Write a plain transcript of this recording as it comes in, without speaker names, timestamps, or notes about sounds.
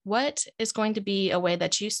What is going to be a way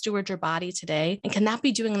that you steward your body today? And can that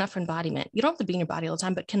be doing enough for embodiment? You don't have to be in your body all the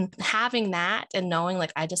time, but can having that and knowing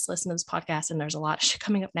like, I just listened to this podcast and there's a lot of shit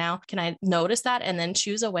coming up now. Can I notice that and then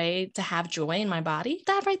choose a way to have joy in my body?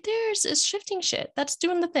 That right there is shifting shit. That's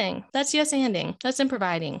doing the thing. That's yes anding. That's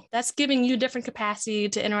improvising. That's giving you different capacity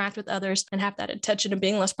to interact with others and have that attention of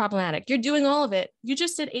being less problematic. You're doing all of it. You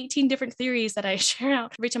just did 18 different theories that I share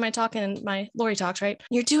out every time I talk in my Lori talks, right?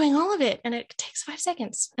 You're doing all of it and it takes 5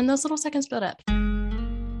 seconds. And those little seconds build up.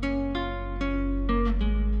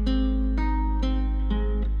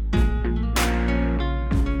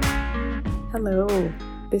 Hello,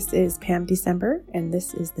 this is Pam December, and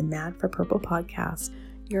this is the Mad for Purple podcast,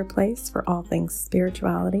 your place for all things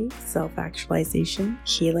spirituality, self-actualization,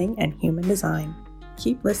 healing, and human design.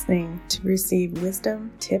 Keep listening to receive wisdom,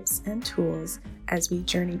 tips, and tools as we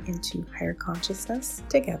journey into higher consciousness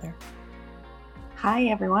together. Hi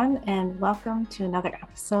everyone, and welcome to another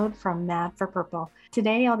episode from Mad for Purple.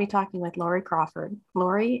 Today I'll be talking with Lori Crawford.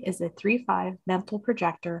 Lori is a 3-5 mental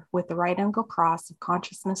projector with the right angle cross of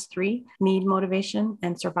consciousness 3, need, motivation,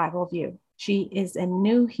 and survival view. She is a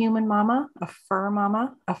new human mama, a fur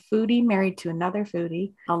mama, a foodie married to another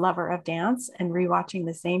foodie, a lover of dance, and rewatching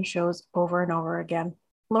the same shows over and over again.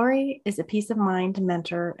 Lori is a peace of mind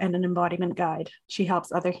mentor and an embodiment guide. She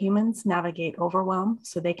helps other humans navigate overwhelm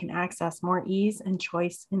so they can access more ease and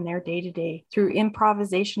choice in their day-to-day through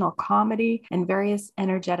improvisational comedy and various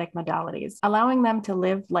energetic modalities, allowing them to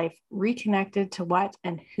live life reconnected to what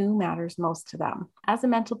and who matters most to them. As a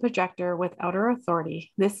mental projector with outer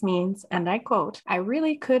authority, this means, and I quote, "I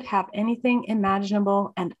really could have anything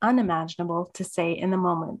imaginable and unimaginable to say in the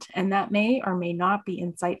moment, and that may or may not be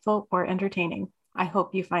insightful or entertaining. I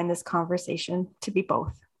hope you find this conversation to be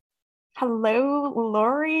both." Hello,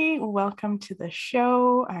 Lori. Welcome to the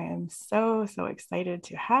show. I am so excited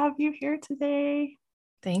to have you here today.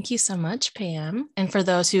 Thank you so much, Pam. And for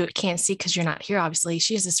those who can't see, because you're not here, obviously,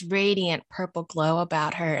 she has this radiant purple glow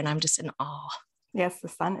about her, and I'm just in awe. Yes, the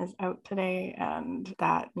sun is out today, and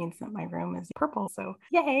that means that my room is purple. So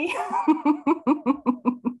yay.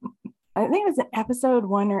 I think it was in episode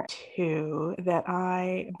 1 or 2 that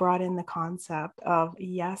I brought in the concept of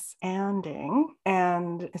yes anding.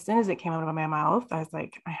 And as soon as it came out of my mouth, I was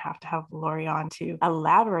like, I have to have Lori on to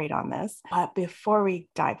elaborate on this. But before we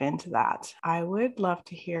dive into that, I would love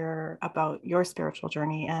to hear about your spiritual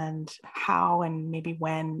journey and how and maybe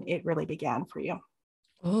when it really began for you.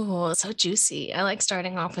 Oh, so juicy. I like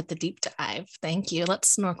starting off with the deep dive. Thank you. Let's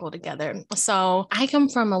snorkel together. So I come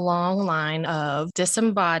from a long line of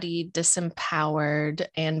disembodied, disempowered,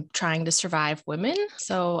 and trying to survive women.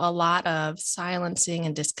 So a lot of silencing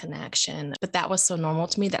and disconnection. But that was so normal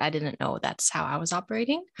to me that I didn't know that's how I was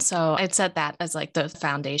operating. So I'd set that as like the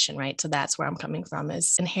foundation, right? So that's where I'm coming from,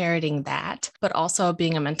 is inheriting that, but also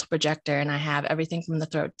being a mental projector. And I have everything from the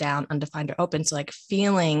throat down, undefined or open. So like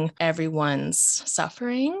feeling everyone's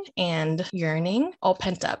suffering and yearning all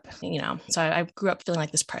pent up, so I grew up feeling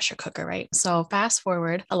like this pressure cooker, right? So fast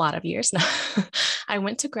forward a lot of years now, I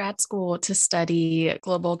went to grad school to study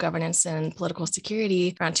global governance and political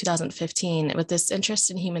security around 2015 with this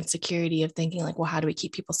interest in human security of thinking like, well, how do we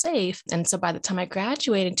keep people safe? And so by the time I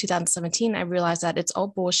graduated in 2017, I realized that it's all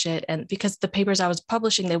bullshit. And because the papers I was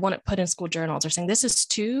publishing, they wouldn't put in school journals. They're saying this is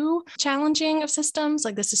too challenging of systems,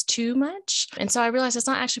 like this is too much. And so I realized it's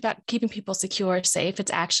not actually about keeping people secure, safe.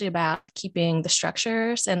 It's actually about keeping the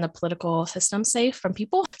structures and the political system safe from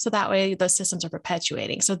people. So that way those systems are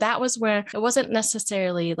perpetuating. So that was where it wasn't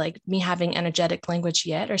necessarily like me having energetic language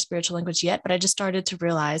yet or spiritual language yet, but I just started to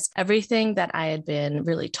realize everything that I had been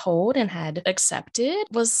really told and had accepted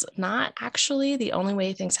was not actually the only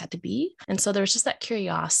way things had to be. And so there was just that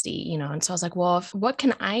curiosity, and so I was like, well, what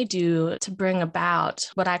can I do to bring about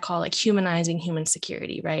what I call like humanizing human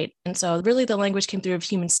security, right? And so really the language came through of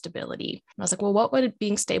human stability. And I was like, well, what would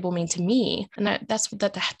being stable mean to me? And that's the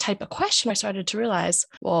type of question I started to realize,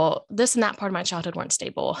 well, this and that part of my childhood weren't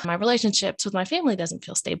stable. My relationships with my family doesn't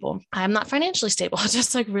feel stable. I'm not financially stable.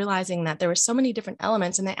 Just like realizing that there were so many different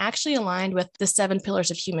elements and they actually aligned with the 7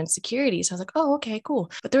 pillars of human security. So I was like, oh, okay, cool.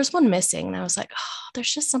 But there was one missing. And I was like, oh,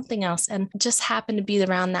 there's just something else. And it just happened to be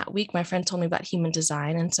around that week, my friend told me about human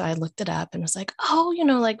design. And so I looked it up and was like, oh,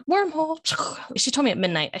 like wormhole. She told me at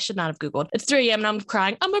midnight. I should not have Googled. It's 3 a.m. and I'm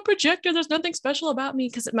crying. I'm a projector. There's nothing special about about me?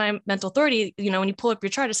 Because my mental authority, when you pull up your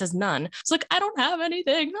chart, it says none. It's like, I don't have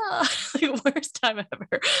anything. Like, worst time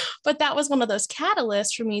ever. But that was one of those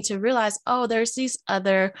catalysts for me to realize, oh, there's these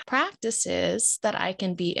other practices that I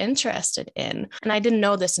can be interested in. And I didn't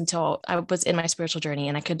know this until I was in my spiritual journey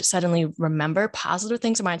and I could suddenly remember positive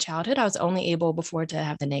things in my childhood. I was only able before to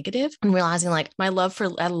have the negative, and realizing like I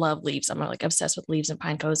love leaves. I'm like obsessed with leaves and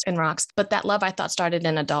pine cones and rocks. But that love I thought started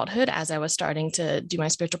in adulthood as I was starting to do my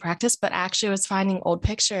spiritual practice. But actually I was finding old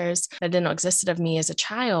pictures that I didn't know existed of me as a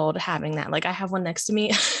child having that. Like I have one next to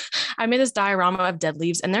me. I made this diorama of dead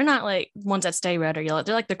leaves, and they're not like ones that stay red or yellow.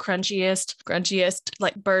 They're like the crunchiest,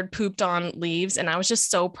 like bird pooped on leaves. And I was just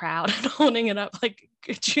so proud of holding it up, like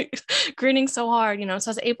grinning so hard, so I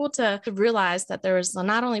was able to realize that there was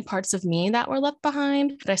not only parts of me that were left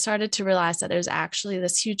behind, but I started to realize that there's actually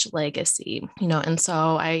this huge legacy, and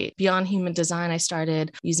so beyond human design, I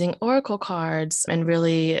started using oracle cards and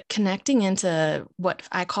really connecting into what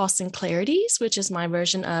I call synclarities, which is my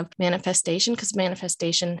version of manifestation, because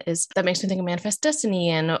manifestation that makes me think of manifest destiny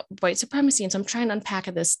and white supremacy. And so I'm trying to unpack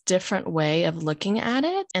this different way of looking at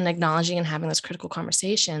it and acknowledging and having those critical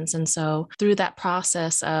conversations. And so through that process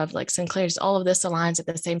of like synclarities, all of this aligns at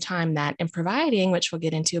the same time that in providing, which we'll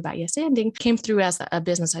get into about yes anding, came through as a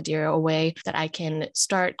business idea, a way that I can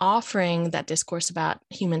start offering that discourse about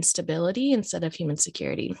human stability instead of human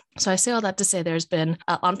security. So I say all that to say there's been,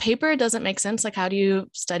 on paper, it doesn't make sense. Like, how do you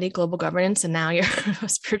study global governance and now you're a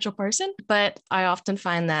spiritual person? But I often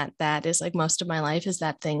find that is like most of my life is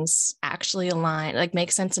that things actually align, like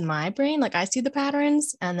make sense in my brain. Like I see the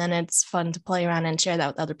patterns, and then it's fun to play around and share that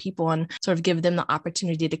with other people and sort of give them the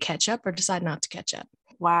opportunity to catch up or decide not to catch up.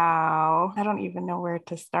 Wow. I don't even know where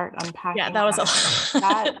to start unpacking. Yeah, that was a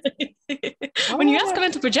lot. When you ask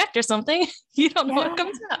them to project or something, you don't know what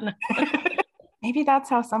comes out. Maybe that's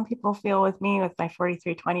how some people feel with me with my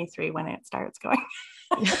 4323 when it starts going.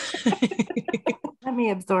 Let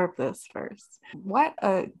me absorb this first. What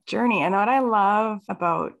a journey. And what I love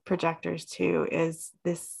about projectors too is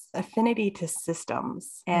this affinity to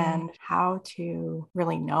systems and how to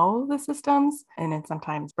really know the systems and then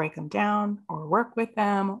sometimes break them down or work with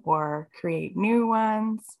them or create new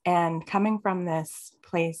ones. And coming from this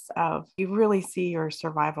place of you really see your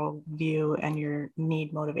survival view and your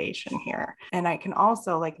need motivation here. And I can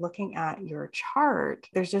also, like, looking at your chart,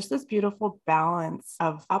 there's just this beautiful balance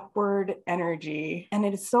of upward energy. And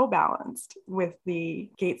it is so balanced with the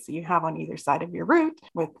gates that you have on either side of your root,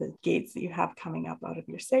 with the gates that you have coming up out of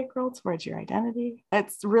your sacral towards your identity.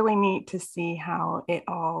 It's really neat to see how it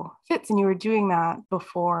all fits. And you were doing that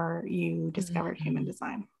before you discovered human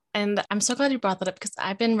design. And I'm so glad you brought that up, because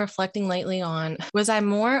I've been reflecting lately on, was I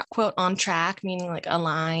more, quote, on track, meaning like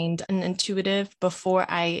aligned and intuitive before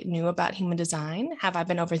I knew about human design? Have I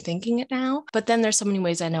been overthinking it now? But then there's so many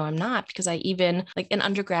ways I know I'm not, because I even, like in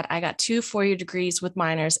undergrad, I got 2 4-year degrees with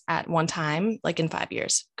minors at one time, like in 5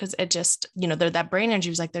 years, because it just, that brain energy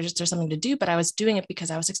was like, there's something to do, but I was doing it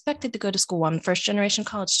because I was expected to go to school. I'm a first generation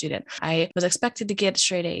college student. I was expected to get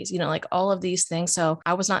straight A's, like all of these things. So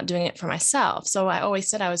I was not doing it for myself. So I always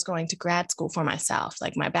said I was going to grad school for myself.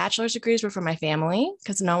 Like my bachelor's degrees were for my family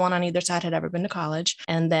because no one on either side had ever been to college.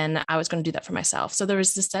 And then I was going to do that for myself. So there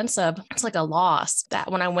was this sense of, it's like a loss that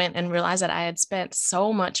when I went and realized that I had spent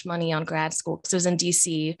so much money on grad school, because it was in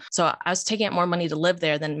DC. So I was taking out more money to live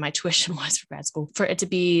there than my tuition was for grad school, for it to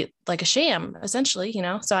be like a sham, essentially,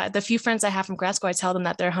 So the few friends I have from grad school, I tell them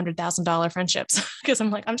that they're $100,000 friendships, because I'm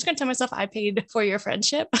like, I'm just going to tell myself I paid for your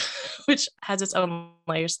friendship, which has its own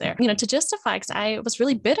layers there, to justify, because I was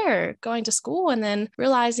really bitter going to school and then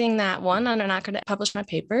realizing that, one, they're not going to publish my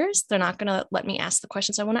papers. They're not going to let me ask the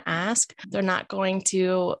questions I want to ask. They're not going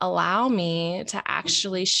to allow me to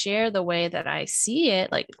actually share the way that I see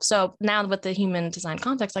it. Like, so now with the human design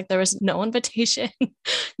context, like there was no invitation,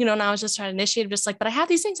 and I was just trying to initiate, just like, but I have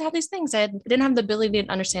these things. I didn't have the ability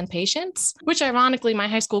to understand patience, which ironically, my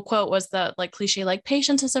high school quote was the like cliche, like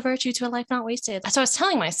patience is a virtue to a life not wasted. So I was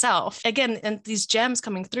telling myself again, and these gems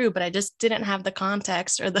coming through, but I just didn't have the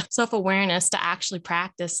context or the self-awareness to actually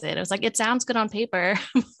practice it. It was like, it sounds good on paper.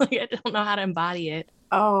 Like, I don't know how to embody it.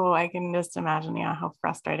 Oh, I can just imagine, how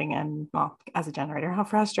frustrating, and well, as a generator, how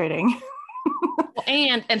frustrating.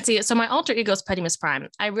 And see, so my alter ego is Petty Miss Prime.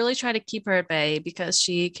 I really try to keep her at bay because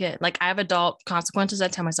she can, like, I have adult consequences. I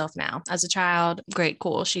tell myself now. As a child, great,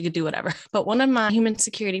 cool, she could do whatever. But one of my human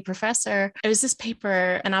security professor, it was this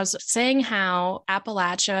paper, and I was saying how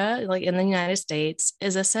Appalachia, like in the United States,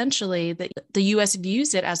 is essentially the U.S.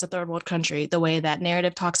 views it as a third world country, the way that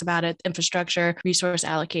narrative talks about it, infrastructure, resource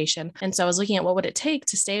allocation. And so I was looking at what would it take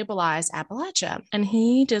to stabilize Appalachia, and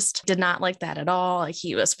he just did not like that at all. Like,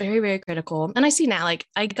 he was very, very critical radical. And I see now, like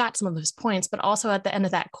I got some of his points, but also at the end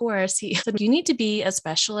of that course, he said, you need to be a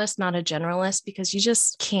specialist, not a generalist, because you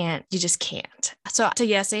just can't. So to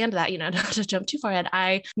yes, and that, not to jump too far ahead,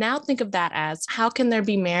 I now think of that as how can there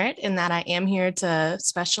be merit in that I am here to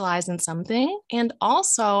specialize in something? And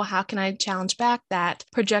also, how can I challenge back that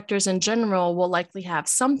projectors in general will likely have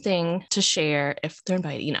something to share if they're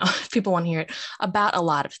invited, if people want to hear it about a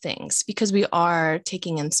lot of things, because we are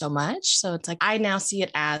taking in so much. So it's like, I now see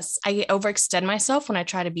it as I overextend myself when I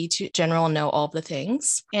try to be too general and know all of the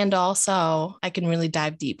things. And also I can really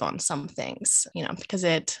dive deep on some things, because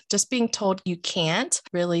it just being told you can't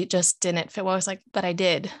really just didn't fit well. I was like, but I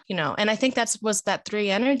did, and I think was that 3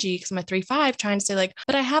 energy, because my 3-5 trying to say like,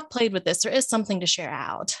 but I have played with this. There is something to share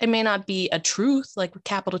out. It may not be a truth, like with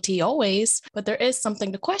capital T always, but there is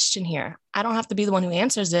something to question here. I don't have to be the one who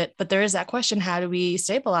answers it, but there is that question. How do we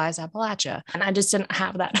stabilize Appalachia? And I just didn't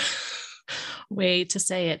have that way to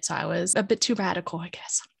say it. So I was a bit too radical, I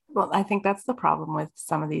guess. Well, I think that's the problem with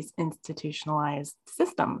some of these institutionalized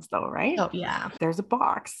systems, though, right? Oh, yeah. There's a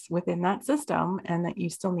box within that system and that you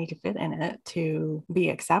still need to fit in it to be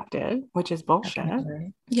accepted, which is bullshit.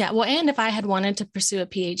 Definitely. Yeah. Well, and if I had wanted to pursue a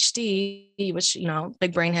PhD, which,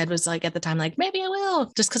 big brain head was like at the time, like, maybe I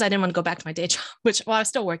will, just because I didn't want to go back to my day job, which, I was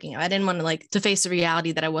still working. I didn't want to face the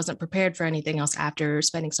reality that I wasn't prepared for anything else after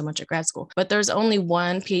spending so much at grad school. But there's only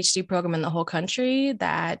one PhD program in the whole country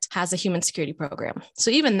that has a human security program.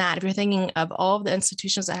 So even that, if you're thinking of all of the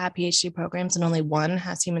institutions that have PhD programs and only one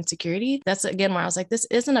has human security, that's again where I was like, this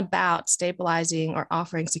isn't about stabilizing or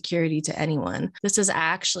offering security to anyone. This is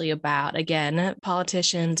actually about, again,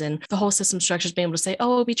 politicians and the whole system structures being able to say,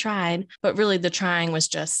 oh, we tried. But really the trying was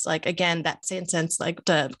just like, again, that same sense, like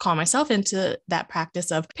to call myself into that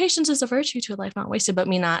practice of patience is a virtue to a life not wasted, but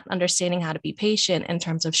me not understanding how to be patient in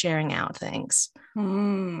terms of sharing out things.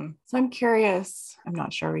 So I'm curious. I'm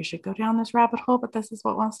not sure we should go down this rabbit hole, but this is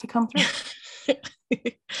what wants to come through.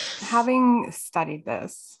 Having studied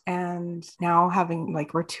this and now having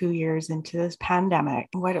we're 2 years into this pandemic,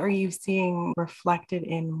 what are you seeing reflected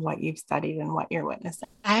in what you've studied and what you're witnessing?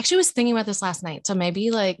 I actually was thinking about this last night. So maybe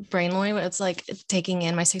brainloy, it's like taking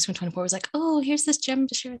in my 6124 was like, oh, here's this gem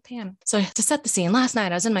to share with Pam. So to set the scene, last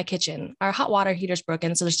night I was in my kitchen. Our hot water heater's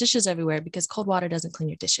broken. So there's dishes everywhere because cold water doesn't clean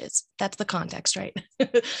your dishes. That's the context, right?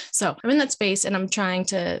 So I'm in that space and I'm trying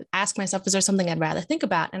to ask myself, is there something I'd rather think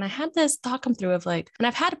about? And I had this thought come through of and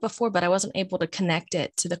I've had it before, but I wasn't able to connect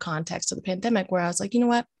it to the context of the pandemic, where I was like, you know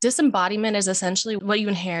what? Disembodiment is essentially what you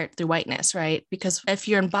inherit through whiteness, right? Because if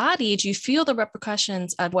you're embodied, you feel the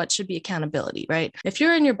repercussions of what should be accountability, right? If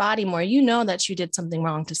you're in your body more, you know that you did something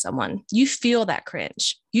wrong to someone. You feel that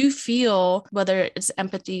cringe. You feel, whether it's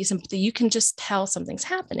empathy, sympathy, you can just tell something's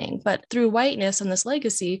happening. But through whiteness and this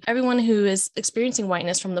legacy, everyone who is experiencing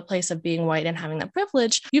whiteness from the place of being white and having that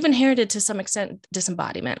privilege, you've inherited to some extent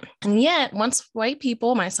disembodiment. And yet, once white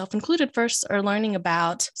people, myself included, first are learning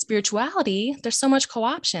about spirituality, there's so much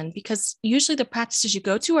co-option, because usually the practices you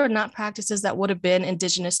go to are not practices that would have been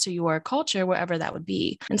indigenous to your culture, wherever that would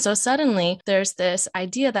be. And so suddenly there's this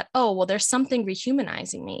idea that, oh, well, there's something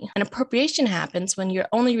rehumanizing me. And appropriation happens when you're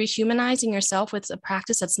only rehumanizing yourself with a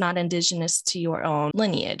practice that's not indigenous to your own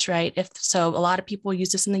lineage, right? If so, a lot of people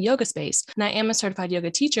use this in the yoga space. And I am a certified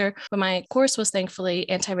yoga teacher, but my course was thankfully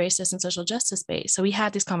anti-racist and social justice based. So we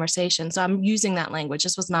had these conversations. So I'm using that language.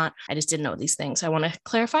 This was not, I just didn't know these things. So I want to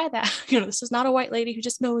clarify that, this is not a white lady who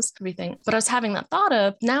just knows everything. But I was having that thought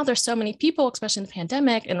of, now there's so many people, especially in the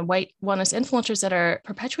pandemic, and white wellness influencers that are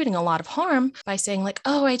perpetuating a lot of harm by saying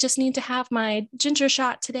oh, I just need to have my ginger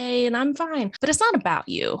shot today and I'm fine. But it's not about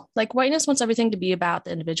you. Whiteness wants everything to be about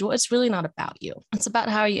the individual. It's really not about you. It's about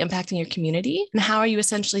how are you impacting your community, and how are you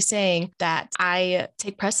essentially saying that I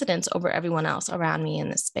take precedence over everyone else around me in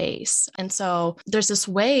this space. And so there's this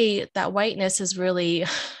way that whiteness is really,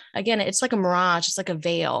 again, it's like a mirage. It's like a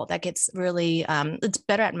veil that gets really, it's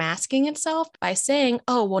better at masking itself by saying,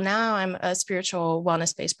 oh, well, now I'm a spiritual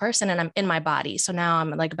wellness-based person and I'm in my body. So now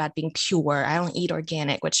I'm about being pure. I don't eat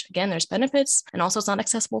organic, which again, there's benefits, and also it's not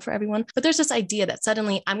accessible for everyone. But there's this idea that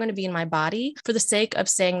suddenly I'm going to be in my body for the sake of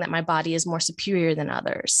saying that my body is more superior than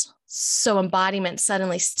others. So embodiment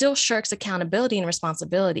suddenly still shirks accountability and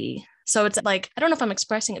responsibility. So it's I don't know if I'm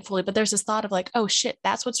expressing it fully, but there's this thought of oh shit,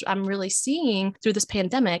 that's what I'm really seeing through this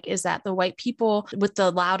pandemic, is that the white people with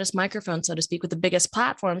the loudest microphone, so to speak, with the biggest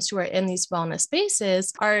platforms, who are in these wellness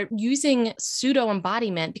spaces, are using pseudo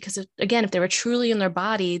embodiment because, if they were truly in their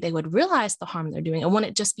body, they would realize the harm they're doing. And wouldn't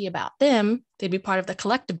it just be about them? they'd be part of the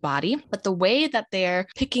collective body. But the way that they're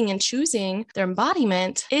picking and choosing their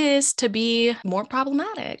embodiment is to be more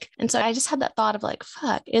problematic. And so I just had that thought of like,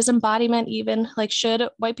 fuck, is embodiment even like, should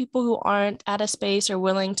white people who aren't at a space or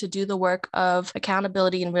willing to do the work of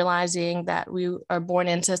accountability and realizing that we are born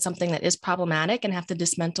into something that is problematic and have to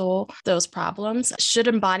dismantle those problems, should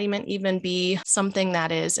embodiment even be something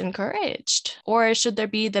that is encouraged? Or should there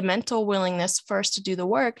be the mental willingness first to do the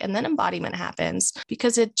work and then embodiment happens?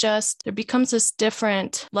 Because there becomes this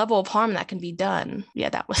different level of harm that can be done. Yeah,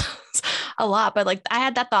 that was a lot, but like I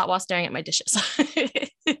had that thought while staring at my dishes.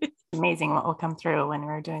 Amazing what will come through when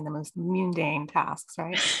we're doing the most mundane tasks,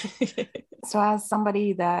 right? So as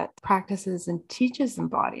somebody that practices and teaches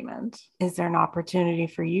embodiment, is there an opportunity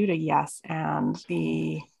for you to yes and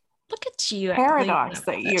the look at you paradox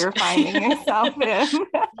that you're finding yourself in?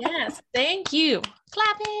 Yes, thank you.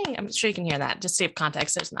 Clapping. I'm sure you can hear that. Just save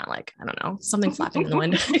context. There's not like, I don't know, something flapping in the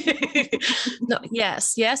wind. No,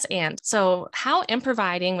 yes. And so how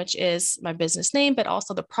improviding, which is my business name, but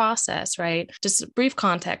also the process, right? Just brief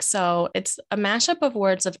context. So it's a mashup of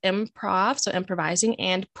words of improv, so improvising,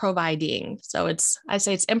 and providing. So I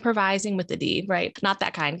say it's improvising with the D, right? Not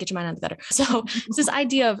that kind. Get your mind on the gutter. So it's this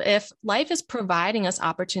idea of if life is providing us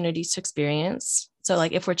opportunities to experience. So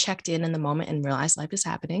like if we're checked in the moment and realize life is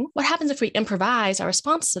happening, what happens if we improvise our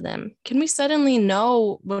response to them? Can we suddenly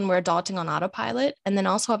know when we're adulting on autopilot and then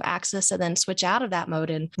also have access to then switch out of that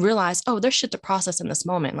mode and realize, oh, there's shit to process in this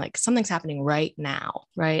moment. Like something's happening right now,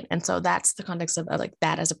 right? And so that's the context of like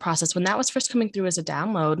that as a process. When that was first coming through as a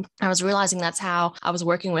download, I was realizing that's how I was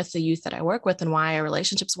working with the youth that I work with and why our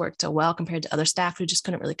relationships worked so well compared to other staff who just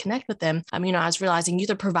couldn't really connect with them. I was realizing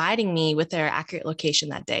youth are providing me with their accurate location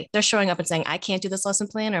that day. They're showing up and saying, I can't do this lesson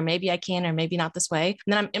plan, or maybe I can, or maybe not this way.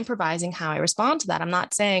 And then I'm improvising how I respond to that. I'm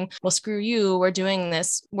not saying, well, screw you, we're doing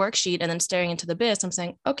this worksheet and then staring into the abyss. I'm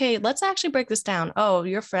saying, okay, let's actually break this down. Oh,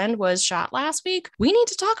 your friend was shot last week. We need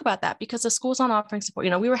to talk about that because the school's not offering support.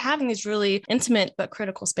 We were having these really intimate but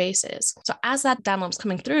critical spaces. So as that download was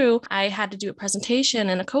coming through, I had to do a presentation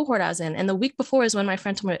in a cohort I was in. And the week before is when my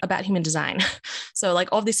friend told me about human design. So like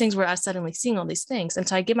all these things where I was suddenly seeing all these things. And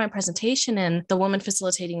so I give my presentation and the woman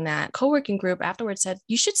facilitating that co-working group afterwards said,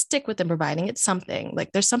 you should stick with them providing. It's something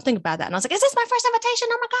like there's something about that. And I was like, is this my first invitation?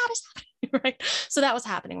 Oh my God, it's happening. Right. So that was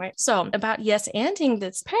happening. Right. So about yes anding,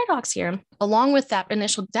 this paradox here, along with that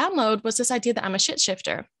initial download was this idea that I'm a shit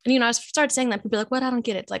shifter. And, I started saying that people are like, what? I don't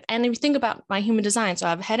get it. Like, and if you think about my human design, so I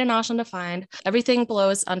have head and nosh undefined, everything below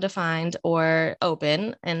is undefined or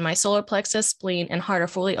open, and my solar plexus, spleen, and heart are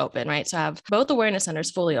fully open. Right. So I have both awareness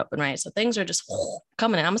centers fully open. Right. So things are just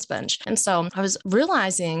coming in. I'm a sponge. And so I was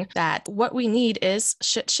realizing that what we need is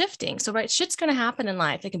shit shifting. So, right, shit's going to happen in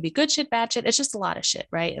life. It can be good shit, bad shit. It's just a lot of shit.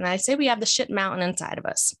 Right. And I say we have the shit mountain inside of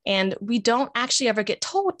us, and we don't actually ever get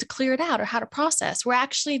told to clear it out or how to process. We're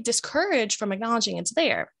actually discouraged from acknowledging it's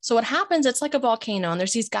there. So what happens, it's like a volcano and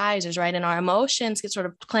there's these geysers, right? And our emotions get sort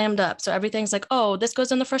of clammed up. So everything's like, oh, this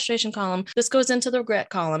goes in the frustration column. This goes into the regret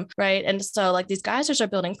column, right? And so like these geysers are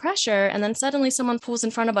building pressure, and then suddenly someone pulls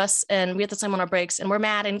in front of us and we have to slam on our brakes and we're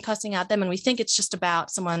mad and cussing at them. And we think it's just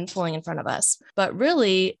about someone pulling in front of us. But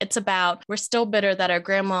really it's about, we're still bitter that our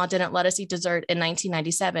grandma didn't let us eat dessert in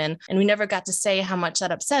 1997. And we never got to say how much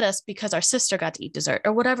that upset us because our sister got to eat dessert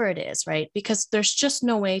or whatever it is, right? Because there's just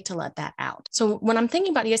no way to let that out. So when I'm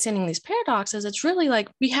thinking about yes-anding these paradoxes, it's really like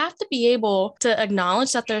we have to be able to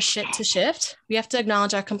acknowledge that there's shit to shift. We have to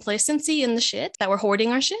acknowledge our complacency in the shit, that we're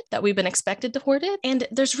hoarding our shit, that we've been expected to hoard it. And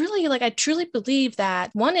there's really like, I truly believe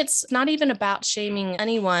that one, it's not even about shaming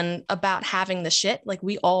anyone about having the shit. Like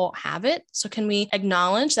we all have it. So can we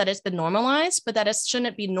acknowledge that it's been normalized, but that it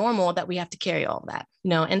shouldn't be normal that we have to carry all of that,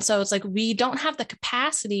 And so it's like, we don't have the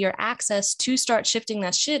capacity or access to start shifting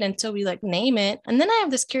that shit until we like name it. And then I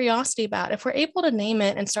have this curiosity about if we're able to name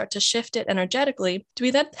it and start to shift it energetically, do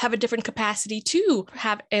we then have a different capacity to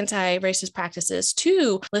have anti-racist practices,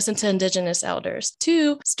 to listen to Indigenous elders,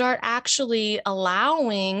 to start actually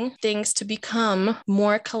allowing things to become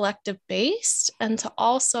more collective based, and to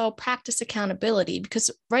also practice accountability?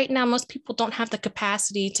 Because right now, most people don't have the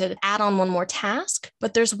capacity to add on one more task,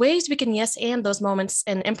 but there's ways we can yes and those moments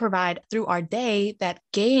and improvise through our day that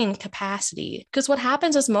gain capacity. Because what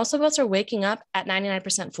happens is most of us are waking up at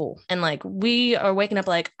 99% full, and like we are waking up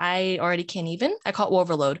like, I already can't even. I call it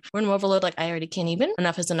overload. We're in overload. Like, I already can't even.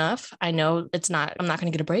 Enough is enough. I know I'm not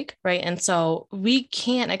going to get a break. Right. And so we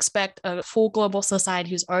can't expect a full global society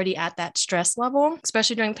who's already at that stress level,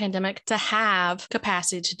 especially during the pandemic, to have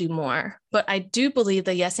capacity to do more. But I do believe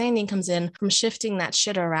that yes, anything comes in from shifting that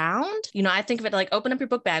shit around. I think of it like, open up your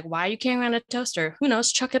book bag. Why are you carrying around a toaster? Who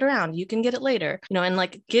knows? Chuck it around. You can get it later, and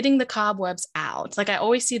like getting the cobwebs out. Like I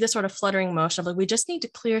always see this sort of fluttering motion of like, we just need to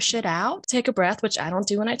clear shit out, take a breath, which I don't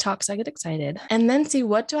do when I talk because I get excited, and then see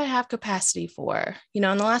what do I have capacity for,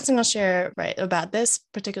 and the last thing I'll share right about this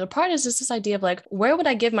particular part is just this idea of like, where would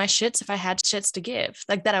I give my shits if I had shits to give,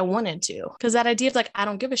 like that I wanted to? Because that idea of like, I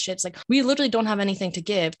don't give a shit, it's like we literally don't have anything to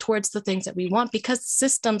give towards the things that we want because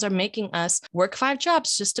systems are making us work 5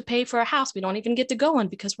 jobs just to pay for a house we don't even get to go in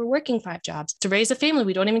because we're working 5 jobs, to raise a family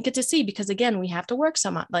we don't even get to see because again we have to work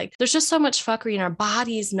so much. Like there's just so much fuckery in our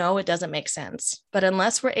bodies. No, it doesn't make sense. But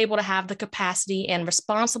unless we're able to have the capacity and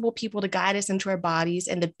responsible people to guide us into our bodies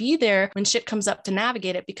and to be there when shit comes up to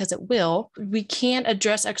navigate it, because it will, we can't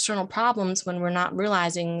address external problems when we're not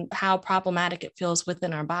realizing how problematic it feels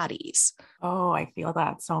within our bodies. Oh, I feel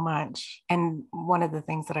that so much. And one of the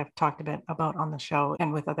things that I've talked a bit about on the show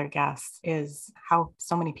and with other guests is how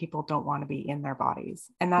so many people don't want to be in their bodies.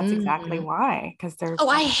 And that's exactly why, because there's... Oh,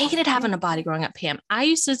 I hated having a body growing up, Pam. I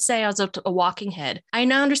used to say I was a walking head. I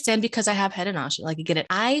now understand because I have head nausea. Like, you get it.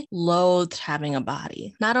 I loathed having a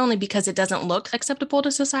body, not only because it doesn't look acceptable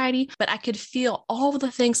to society, but I could feel all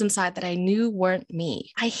the things inside that I knew weren't me.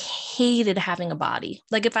 I hated having a body.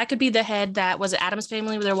 Like if I could be the head that was at Addams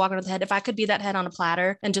Family where they're walking with the head, if I could be that head on a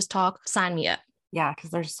platter and just talk, sign me up. Yeah, because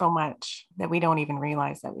there's so much that we don't even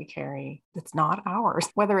realize that we carry that's not ours,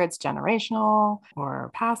 whether it's generational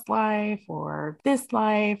or past life or this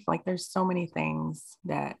life. Like there's so many things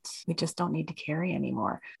that we just don't need to carry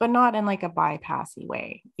anymore, but not in like a bypassy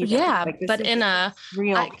way either. Yeah, like but in a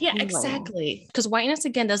real yeah, exactly. Because whiteness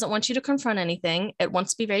again doesn't want you to confront anything. It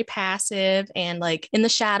wants to be very passive and like in the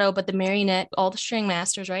shadow, but the marionette, all the string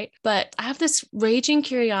masters, right? But I have this raging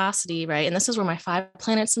curiosity, right? And this is where my 5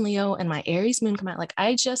 planets in Leo and my Aries moon come out. Like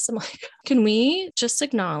I'm like, can we just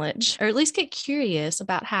acknowledge or at least get curious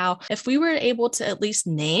about how if we were able to at least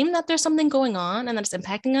name that there's something going on and that it's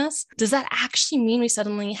impacting us, does that actually mean we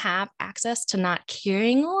suddenly have access to not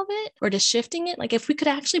carrying all of it or to shifting it? Like if we could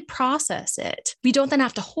actually process it, we don't then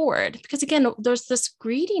have to hoard. Because again, there's this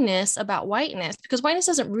greediness about whiteness because whiteness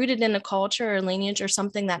isn't rooted in a culture or lineage or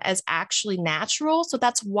something that is actually natural. So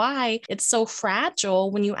that's why it's so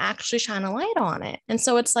fragile when you actually shine a light on it. And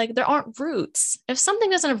so it's like there aren't roots. If something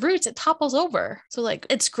doesn't have roots, it topples over. So like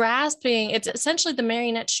it's grasping, it's essentially the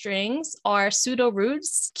marionette strings are pseudo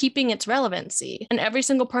roots keeping its relevancy. And every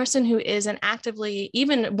single person who isn't actively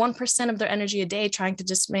even 1% of their energy a day trying to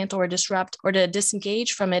dismantle or disrupt or to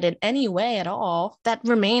disengage from it in any way at all, that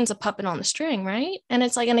remains a puppet on the string, right? And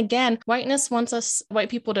it's like, and again, whiteness wants us white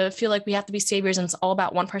people to feel like we have to be saviors and it's all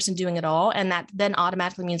about one person doing it all. And that then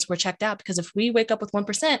automatically means we're checked out because if we wake up with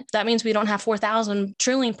 1%, that means we don't have 4,000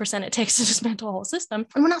 trillion % it takes to dismantle a whole system.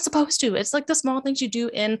 And we're not supposed to. It's like the small things you do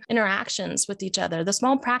in interactions with each other, the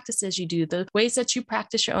small practices you do, the ways that you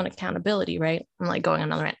practice your own accountability, right? I'm like going on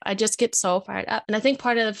another rant. I just get so fired up. And I think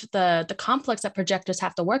part of the complex that projectors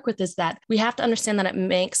have to work with is that we have to understand that it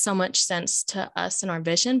makes so much sense to us and our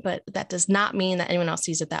vision, but that does not mean that anyone else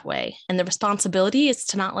sees it that way. And the responsibility is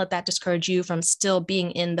to not let that discourage you from still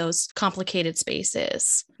being in those complicated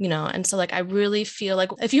spaces, And so like, I really feel like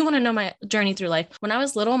if you want to know my journey through life, when I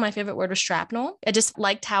was little, my favorite word was shrapnel. I just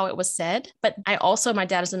liked how it was said, but my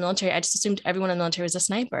dad is in the military. I just assumed everyone in the military was a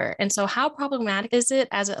sniper. And so how problematic is it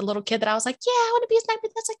as a little kid that I was like, yeah, I want to be a sniper.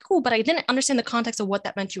 That's like cool. But I didn't understand the context of what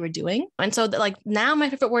that meant you were doing. And so like now my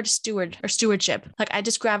favorite word is steward or stewardship. Like I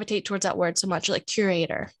just gravitate towards that word so much, like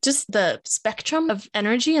curator, just the spectrum of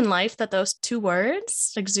energy in life that those 2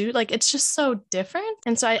 words exude, like it's just so different.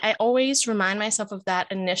 And so I always remind myself of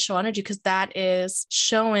that initial energy because that is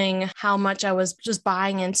showing how much I was just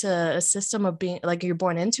buying into a system of being like you're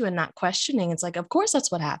born into and not questioning. It's like, of course,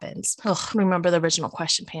 that's what happens. Oh, remember the original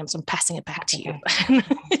question, Pam. So I'm passing it back to you.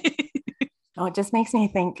 Oh, it just makes me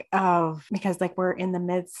think of, because like we're in the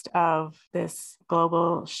midst of this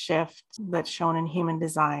global shift that's shown in human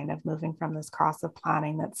design of moving from this cross of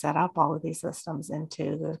planning that set up all of these systems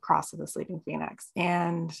into the cross of the sleeping phoenix,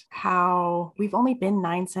 and how we've only been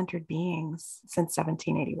 9-centered beings since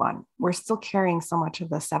 1781. We're still carrying so much of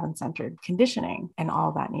the 7-centered conditioning, and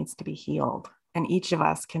all that needs to be healed. And each of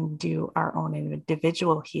us can do our own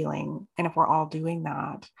individual healing. And if we're all doing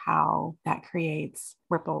that, how that creates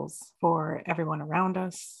ripples for everyone around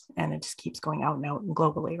us. And it just keeps going out and out and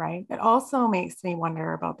globally, right? It also makes me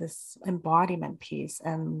wonder about this embodiment piece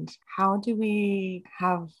and how do we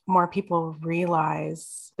have more people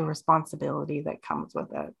realize the responsibility that comes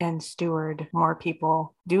with it and steward more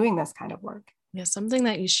people doing this kind of work. Yeah, something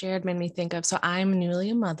that you shared made me think of. So I'm newly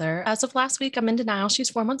a mother. As of last week, I'm in denial. She's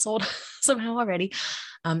 4 months old somehow already.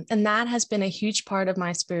 And that has been a huge part of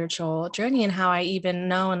my spiritual journey and how I even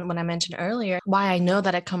know, and when I mentioned earlier, why I know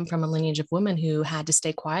that I come from a lineage of women who had to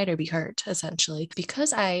stay quiet or be hurt, essentially,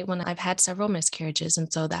 because when I've had several miscarriages.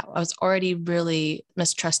 And so that I was already really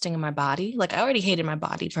mistrusting in my body. Like I already hated my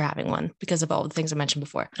body for having one because of all the things I mentioned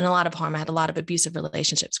before and a lot of harm. I had a lot of abusive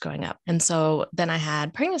relationships growing up. And so then I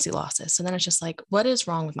had pregnancy losses. So then it's just like, what is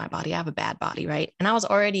wrong with my body? I have a bad body, right? And I was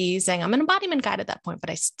already saying I'm an embodiment guide at that point,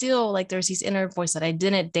 but I still like there's these inner voice that I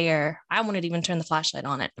didn't dare. I wouldn't even turn the flashlight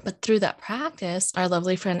on it. But through that practice, our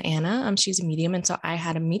lovely friend Anna, she's a medium. And so I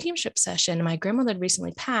had a mediumship session. My grandmother had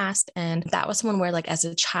recently passed. And that was someone where like as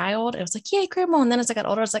a child, it was like, yay, grandma. And then as I got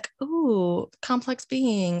older, I was like, ooh, complex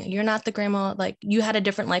being. You're not the grandma. Like you had a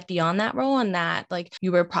different life beyond that role. And that like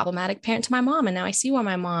you were a problematic parent to my mom. And now I see why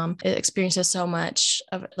my mom experiences so much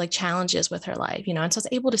of like challenges with her life, you know? And so I was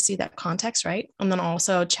able to see that context, right? And then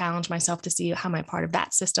also challenge myself to see how am I part of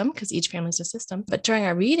that system, because each family is a system. But during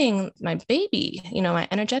our reading, my baby, you know, my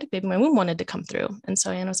energetic baby, my womb wanted to come through. And so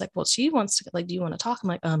Anna was like, well, she wants to, like, do you want to talk? I'm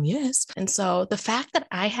like, yes. And so the fact that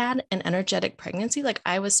I had an energetic pregnancy, like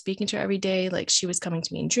I was speaking to her every day, like she was coming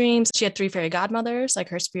to me in dreams. She had 3 fairy godmothers, like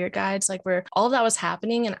her spirit guides, like where all of that was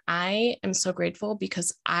happening. And I am so grateful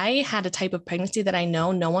because I had a type of pregnancy that I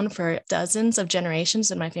know no one for dozens of generations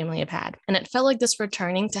in my family have had. And it felt like this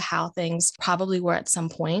returning to how things probably were at some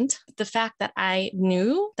point. The fact that I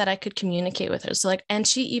knew that I could communicate with her. So like, and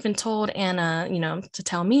she even told Anna, you know, to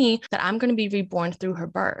tell me that I'm going to be reborn through her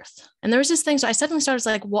birth. And there was this thing. So I suddenly started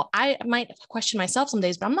like, well, I might question myself some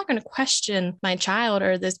days, but I'm not going to question my child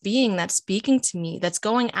or this being that's speaking to me, that's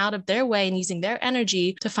going out of their way and using their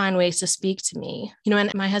energy to find ways to speak to me. You know,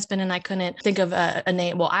 and my husband and I couldn't think of a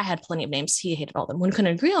name. Well, I had plenty of names. He hated all of them. We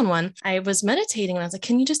couldn't agree on one. I was meditating and I was like,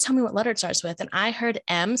 can you just tell me what letter it starts with? And I heard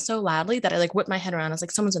M so loudly that I like whipped my head around. I was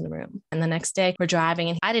like, someone's in the room. And the next day we're driving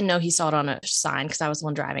and I didn't know he saw it on a sign because I was the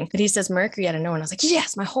one driving. But he says Mercury out of nowhere. And I was like,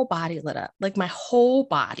 yes, my whole body lit up, like my whole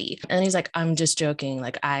body. And he's like, I'm just joking.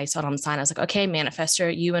 Like I saw it on the sign. I was like, okay,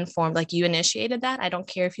 manifestor, you informed, like you initiated that. I don't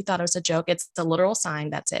care if you thought it was a joke. It's the literal sign.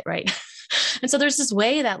 That's it. Right. And so there's this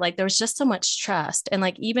way that like, there was just so much trust. And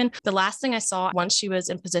like, even the last thing I saw once she was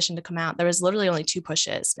in position to come out, there was literally only 2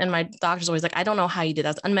 pushes. And my doctor's always like, I don't know how you did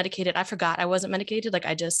that. I was unmedicated. I forgot I wasn't medicated. Like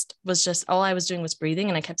I just all I was doing was breathing.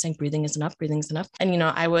 And I kept saying, breathing is enough. Breathing is enough. And, you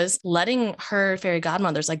know, I was letting her fairy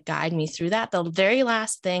godmothers like guide me through that. The very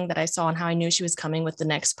last thing that I saw and how I knew she was coming with the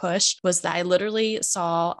next push was that I literally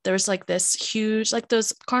saw there was like this huge, like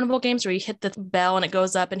those carnival games where you hit the bell and it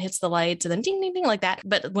goes up and hits the lights and then ding, ding, ding, like that.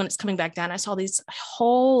 But when it's coming back down, I saw these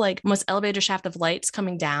whole like almost elevator shaft of lights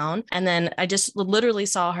coming down. And then I just literally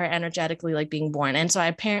saw her energetically like being born. And so I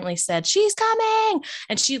apparently said, she's coming.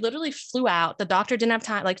 And she literally flew out. The doctor didn't have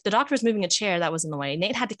time. Like the doctor was moving a chair that was in the way.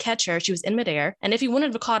 Nate had to catch her. She was in midair. And if he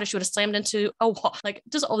wouldn't have caught her, she would have slammed into a wall, like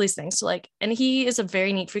just all these things. So like, and he is a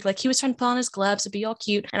very neat freak. Like he was trying to put on his gloves to be all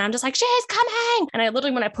cute. And I'm just like, she's coming. And I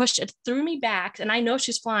literally, when I pushed it, threw me back and I know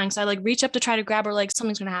she's flying. So I like reach up to try to grab her, like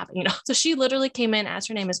something's going to happen, you know? So she literally came in as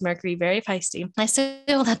her name is Mercury, very feisty. I say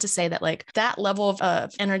all that to say that like that level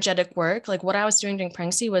of energetic work, like what I was doing during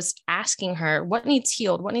pregnancy was asking her what needs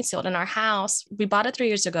healed, what needs healed. In our house, we bought it 3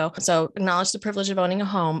 years ago. So acknowledge the privilege of owning a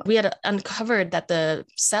home. We had uncovered that the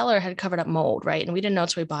seller had covered up mold, right? And we didn't know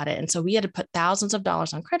until we bought it. And so we had to put thousands of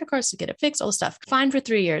dollars on credit cards to get it fixed, all this stuff. Fine for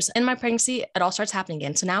 3 years. In my pregnancy, it all starts happening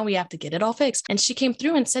again. So now we have to get it all fixed. And she came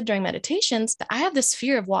through and said during meditations that I have this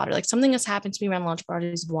fear of water, like something has happened to me around launch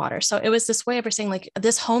parties of water. So it was this way of her saying like,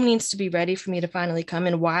 this home needs to be ready for me to finally come.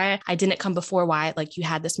 And why I didn't come before, why like you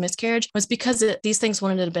had this miscarriage was because these things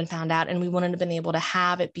wouldn't have been found out and we wouldn't have been able to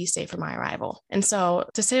have it be safe for my arrival. And so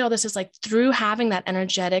to say all this is like through having that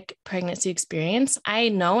energetic pregnancy experience, I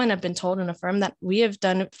know and have been told and affirmed that we have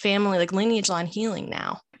done family, like lineage line healing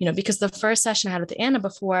now. because the first session I had with Anna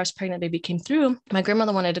before I was pregnant, baby came through, my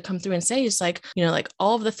grandmother wanted to come through and say, it's like, like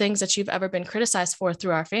all of the things that you've ever been criticized for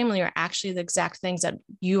through our family are actually the exact things that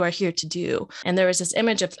you are here to do. And there was this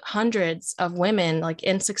image of hundreds of women like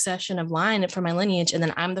in succession of line for my lineage. And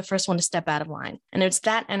then I'm the first one to step out of line. And it's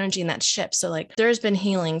that energy and that shift. So like there's been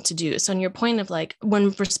healing to do. So in your point of like when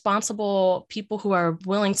responsible people who are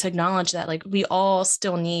willing to acknowledge that like we all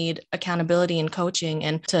still need accountability and coaching,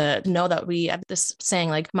 and to know that we have this saying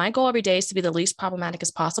like my goal every day is to be the least problematic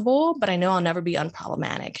as possible, but I know I'll never be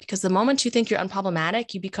unproblematic, because the moment you think you're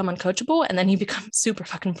unproblematic, you become uncoachable and then you become super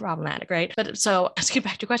fucking problematic, right? But so let's get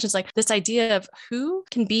back to questions like this idea of who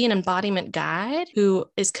can be an embodiment guide who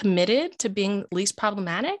is committed to being least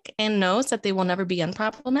problematic and knows that they will never be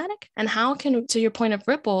unproblematic. And how can, to your point of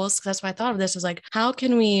ripples, that's why I thought of this, is like, how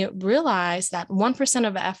can we realize that 1%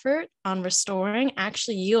 of effort on restoring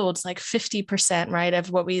actually yields like 50%, right,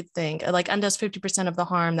 of what we think, like undoes 50% of the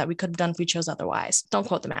harm that we could have done if we chose otherwise. Don't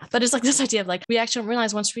quote the math, but it's like this idea of like, we actually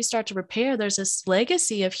realize once we start to repair, there's this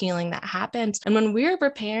legacy of healing that happens. And when we're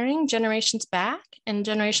repairing generations back and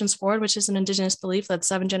generations forward, which is an indigenous belief that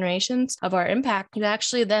 7 generations of our impact, you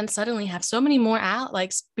actually then suddenly have so many more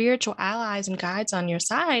like spiritual allies and guides on your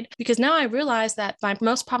side. Because now I realize that my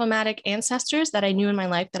most problematic ancestors that I knew in my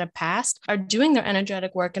life that have passed are doing their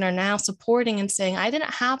energetic work and are now supporting and saying, I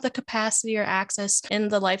didn't have the capacity or access in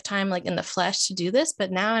the lifetime, like in the flesh, to do this,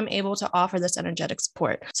 but now I'm able to offer this energetic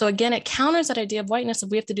support. So again, it counters that idea of whiteness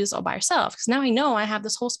of we have to do this all by ourselves. Because now I know I have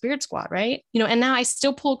this whole spirit squad, right? And now I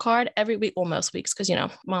still pull a card every week, well, most weeks, because,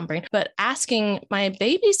 mom brain, but asking my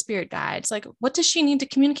baby spirit guides, like, what does she need to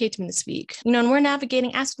communicate to me this week? And we're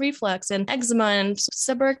navigating acid reflux and eczema and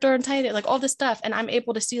seborrheic dermatitis, like all this stuff. And I'm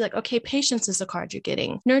able to see like, okay, patience is the card you're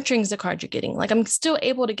getting. Nurturing is the card you're getting. Like I'm still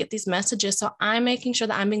able to get these messages. So I'm making sure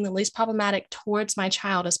that I'm being the least problematic towards my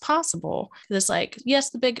child as possible. It's like,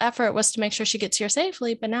 yes, the big effort was to make sure she gets here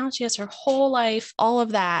safely, but now she has her whole life, all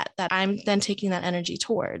of that I'm then taking that energy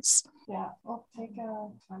towards. Yeah, we'll take a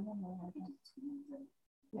time on that.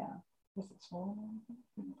 Yeah, is it swollen?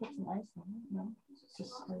 We can put some ice on it. No, it's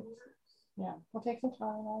just straight. Yeah, we'll take some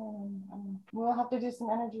time and we'll have to do some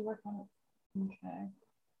energy work on it. Okay.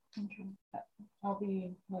 I'll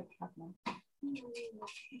be like happening.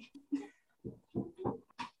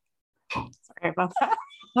 Sorry about that.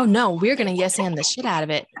 Oh no, we're going to yes and the shit out of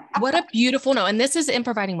it. What a beautiful, no. And this is in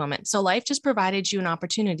providing moment. So life just provided you an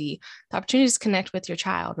opportunity. The opportunity is to connect with your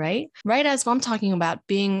child, right? Right. As I'm talking about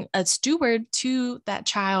being a steward to that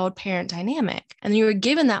child parent dynamic. And you were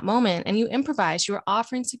given that moment and you improvised, you were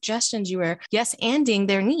offering suggestions, you were yes anding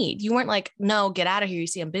their need. You weren't like, no, get out of here. You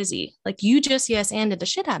see, I'm busy. Like you just yes anded the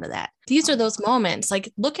shit out of that. These are those moments. Like,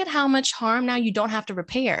 look at how much harm now you don't have to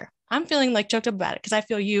repair. I'm feeling like choked up about it because I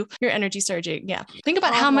feel your energy surging. Yeah. Think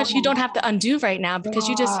about how much you don't have to undo right now because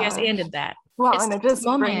you just yes anded that. Well, and it just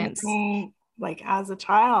brings me like as a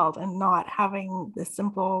child and not having this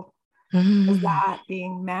simple is that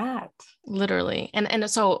being met. Literally. And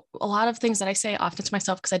so a lot of things that I say often to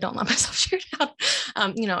myself, because I don't let myself share it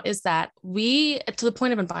out, is that we, to the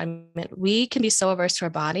point of embodiment, we can be so averse to our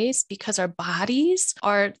bodies because our bodies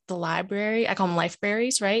are the library, I call them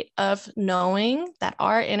libraries, right? Of knowing that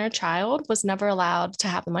our inner child was never allowed to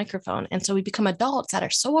have the microphone. And so we become adults that are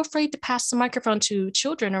so afraid to pass the microphone to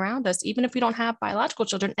children around us, even if we don't have biological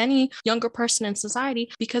children, any younger person in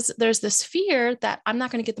society, because there's this fear that I'm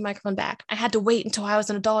not going to get the microphone back. I had to wait until I was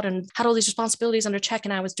an adult and had all these responsibilities under check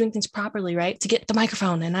and I was doing things properly, right, to get the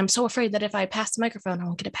microphone. And I'm so afraid that if I pass the microphone, I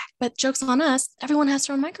won't get it back. But joke's on us. Everyone has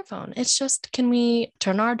their own microphone. It's just, can we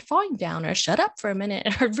turn our volume down or shut up for a minute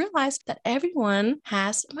and realize that everyone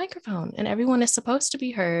has a microphone and everyone is supposed to be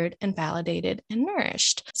heard and validated and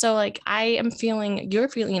nourished. So like I am feeling, you're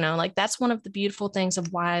feeling, like that's one of the beautiful things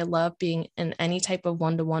of why I love being in any type of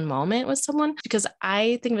one-to-one moment with someone, because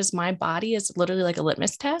I think of it as my body is literally like a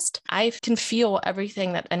litmus test. I can feel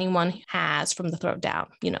everything that anyone has from the throat down,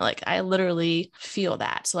 like I literally feel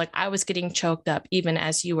that. So like I was getting choked up even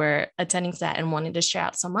as you were attending to that and wanting to share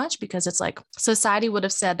out so much, because it's like society would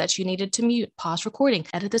have said that you needed to mute, pause recording,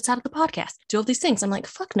 edit this out of the podcast, do all these things. I'm like,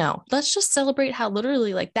 fuck no. Let's just celebrate how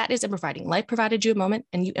literally like that is providing. Life provided you a moment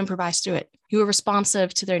and you improvised through it. You were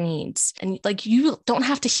responsive to their needs. And like, you don't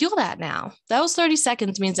have to heal that now. Those 30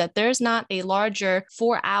 seconds means that there's not a larger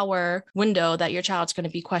 4-hour window that your child's going to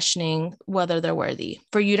be questioning whether they're worthy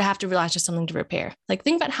for you to have to realize there's something to repair. Like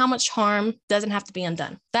think about how much harm doesn't have to be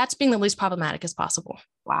undone. That's being the least problematic as possible.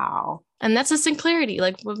 Wow. And that's just in clarity,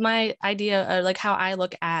 like with my idea of like how I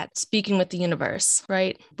look at speaking with the universe,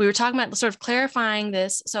 right? We were talking about sort of clarifying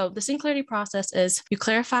this. So the sync-clarity process is you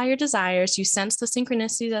clarify your desires, you sense the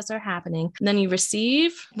synchronicities as they're happening, and then you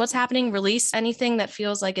receive what's happening, release anything that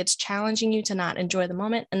feels like it's challenging you to not enjoy the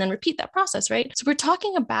moment, and then repeat that process, right? So we're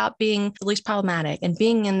talking about being the least problematic and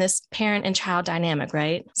being in this parent and child dynamic,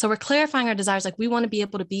 right? So we're clarifying our desires, like we want to be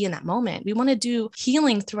able to be in that moment. We want to do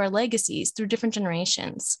healing through our legacies, through different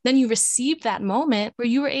generations. Then you receive that moment where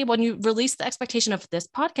you were able, and you release the expectation of this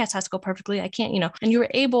podcast has to go perfectly. I can't, and you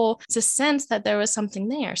were able to sense that there was something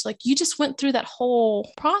there. So like you just went through that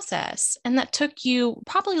whole process, and that took you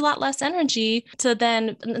probably a lot less energy to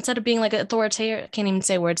then, instead of being like authoritative, I can't even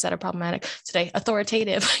say words that are problematic today,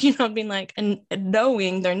 authoritative, being like, and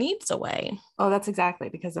knowing their needs away. Oh, that's exactly,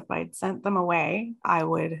 because if I'd sent them away, I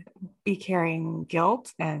would be carrying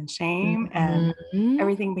guilt and shame and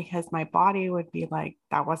everything, because my body would be like,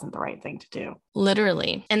 that wasn't the right thing to do.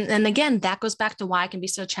 Literally. And again, that goes back to why it can be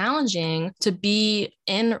so challenging to be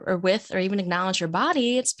in or with or even acknowledge your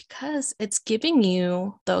body. It's because it's giving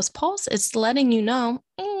you those pulses. It's letting you know,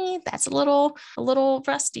 that's a little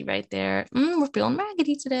rusty right there. We're feeling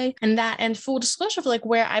raggedy today. And full disclosure, like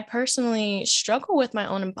where I personally struggle with my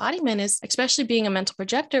own embodiment is, especially being a mental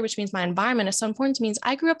projector, which means my environment is so important to me.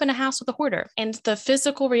 I grew up in a house with a hoarder, and the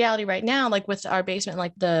physical reality right now, like with our basement,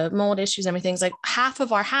 like the mold issues, everything's like half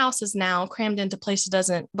of our house is now crammed into places it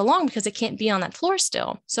doesn't belong because it can't be on that floor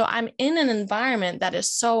still. So I'm in an environment that is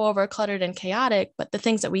so over cluttered and chaotic, but the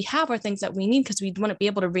things that we have are things that we need because we want to be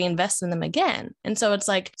able to reinvest in them again. And so it's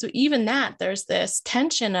like, so even that, there's this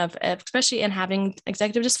tension of, especially in having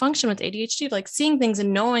executive dysfunction with ADHD, like seeing things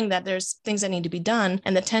and knowing that there's things that need to be done,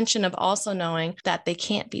 and the tension of also knowing that they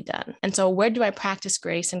can't be done. And so where do I practice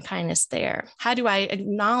grace and kindness there? How do I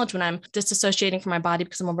acknowledge when I'm disassociating from my body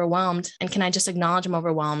because I'm overwhelmed? And can I just acknowledge I'm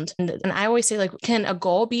overwhelmed? And I always say, like, can a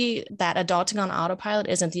goal be that adulting on autopilot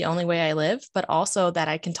isn't the only way I live, but also that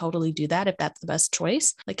I can totally do that if that's the best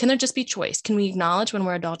choice? Like, can there just be choice? Can we acknowledge when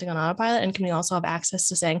we're adulting on autopilot? And can we also have access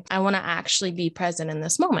to saying, I want to actually be present in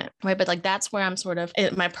this moment, right? But like, that's where I'm sort of,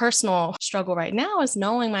 my personal struggle right now is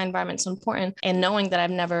knowing my environment's so important, and knowing that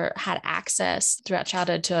I've never had access throughout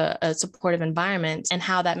childhood to a supportive environment, and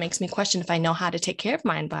how that makes me question if I know how to take care of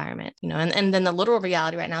my environment, and then the literal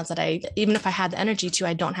reality right now is that even if I had the energy to,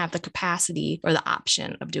 I don't have the capacity or the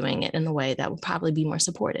option of doing it in the way that would probably be more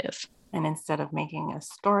supportive. And instead of making a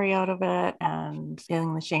story out of it and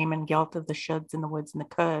feeling the shame and guilt of the shoulds and the woulds and the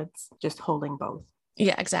coulds, just holding both.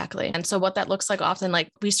 Yeah, exactly. And so what that looks like often, like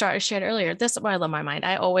we shared earlier, this is why I love my mind.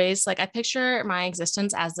 I always I picture my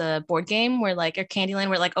existence as a board game where or Candyland,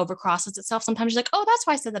 where it overcrosses itself. Sometimes you're like, oh, that's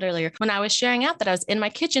why I said that earlier. When I was sharing out that I was in my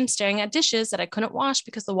kitchen staring at dishes that I couldn't wash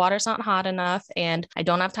because the water's not hot enough and I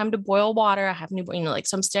don't have time to boil water. I have new,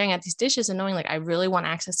 so I'm staring at these dishes and knowing I really want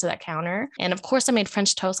access to that counter. And of course I made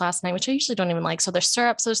French toast last night, which I usually don't even like. So there's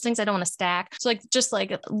syrup. So there's things I don't want to stack. So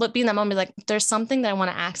be in that moment, there's something that I want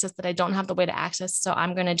to access that I don't have the way to access. So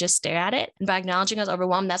I'm going to just stare at it. And by acknowledging I was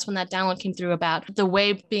overwhelmed, that's when that download came through about the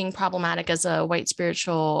way being problematic as a white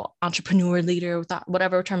spiritual entrepreneur leader,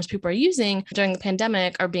 whatever terms people are using during the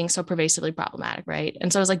pandemic, are being so pervasively problematic, right?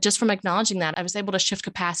 And so I was just from acknowledging that, I was able to shift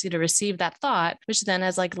capacity to receive that thought, which then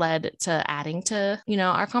has led to adding to,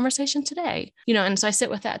 our conversation today, and so I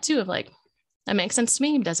sit with that too of that makes sense to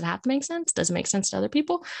me. Does it have to make sense? Does it make sense to other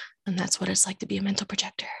people? And that's what it's like to be a mental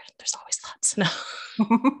projector. There's always thoughts. No.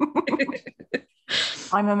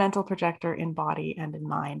 I'm a mental projector in body and in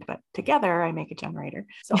mind, but together I make a generator.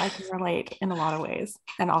 So I can relate in a lot of ways,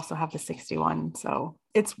 and also have the 61. So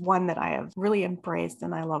it's one that I have really embraced,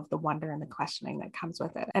 and I love the wonder and the questioning that comes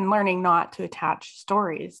with it, and learning not to attach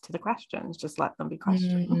stories to the questions, just let them be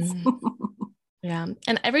questions. Mm-hmm. Yeah.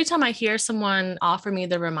 And every time I hear someone offer me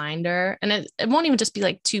the reminder, and it won't even just be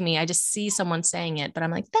to me, I just see someone saying it, but I'm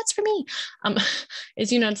like, that's for me. It's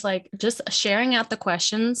just sharing out the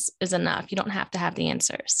questions is enough. You don't have to have the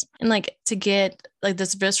answers. And to get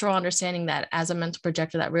this visceral understanding that as a mental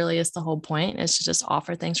projector, that really is the whole point, is to just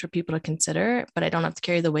offer things for people to consider, but I don't have to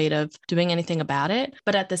carry the weight of doing anything about it.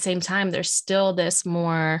 But at the same time, there's still this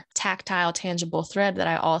more tactile, tangible thread that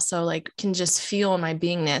I also can just feel in my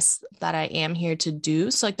beingness that I am here to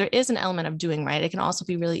do. So there is an element of doing, right? It can also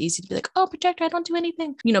be really easy to be oh, projector, I don't do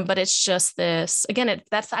anything, but it's just this, again,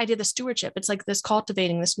 that's the idea of the stewardship. It's this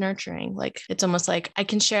cultivating, this nurturing, it's almost I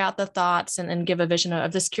can share out the thoughts and give a vision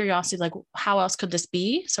of this curiosity, how else could would this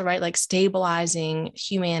be? So, right, like stabilizing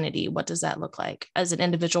humanity, what does that look like as an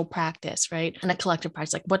individual practice, right? And a collective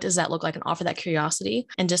practice, like what does that look like? And offer that curiosity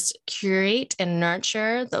and just curate and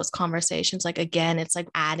nurture those conversations. Like, again, it's like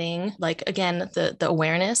adding, like, again, the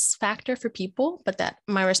awareness factor for people, but that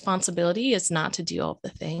my responsibility is not to do all of the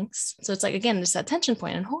things. So it's like, again, just that tension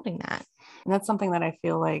point and holding that. And that's something that I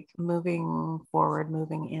feel like moving forward,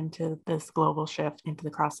 moving into this global shift, into the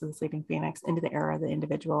cross of the sleeping phoenix, into the era of the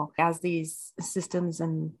individual, as these systems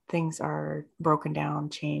and things are broken down,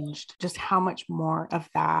 changed, just how much more of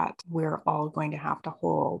that we're all going to have to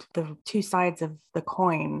hold. The two sides of the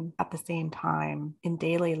coin at the same time in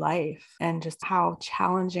daily life, and just how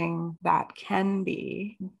challenging that can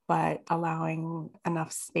be, but allowing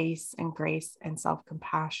enough space and grace and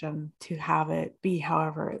self-compassion to have it be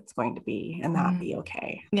however it's going to be and that be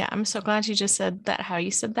okay. Yeah, I'm so glad you just said that, how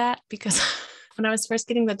you said that, because when I was first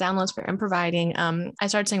getting the downloads for Improviding, I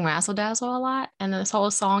started saying Razzle Dazzle a lot. And this whole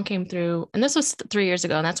song came through. And this was 3 years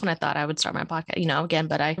ago. And that's when I thought I would start my podcast, again,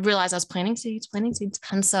 but I realized I was planting seeds.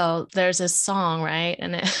 And so there's this song, right?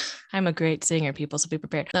 And I'm a great singer, people, so be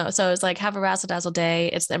prepared. No, so it's like, have a razzle dazzle day.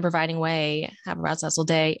 It's the Improviding way. Have a razzle dazzle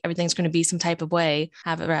day. Everything's going to be some type of way.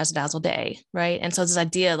 Have a razzle dazzle day, right? And so this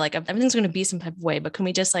idea, like, everything's going to be some type of way, but can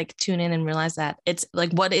we just like tune in and realize that it's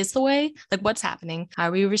like, what is the way? Like, what's happening? How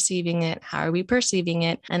are we receiving it? How are we perceiving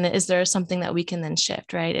it? And is there something that we can then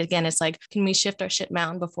shift, right? Again, it's like, can we shift our shit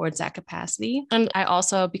mountain before it's at capacity? And I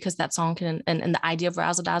also, because that song can, and the idea of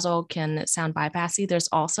razzle dazzle can sound bypassy, there's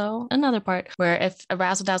also another part where if a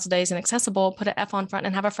razzle dazzle day is inaccessible, put an F on front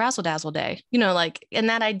and have a frazzle dazzle day. Like in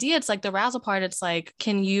that idea, it's like the razzle part, it's like,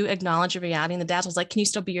 can you acknowledge your reality? And the dazzle is like, can you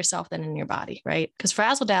still be yourself then in your body, right? Because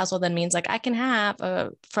frazzle dazzle then means like, I can have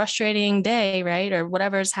a frustrating day, right? Or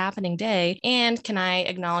whatever is happening day. And can I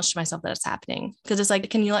acknowledge to myself that it's happening? Because it's like,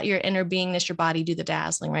 can you let your inner beingness, your body do the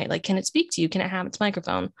dazzling, right? Like, can it speak to you? Can it have its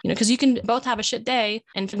microphone? Because you can both have a shit day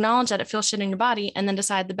and acknowledge that it feels shit in your body and then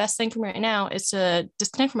decide the best thing for me right now is to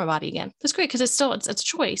disconnect from my body again. That's great because it's a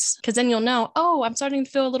choice. Because then you'll know, oh, I'm starting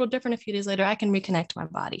to feel a little different a few days later. I can reconnect to my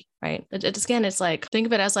body, right? It's like, think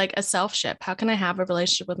of it as like a self-ship. How can I have a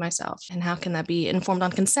relationship with myself? And how can that be informed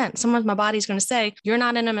on consent? Sometimes my body's going to say, you're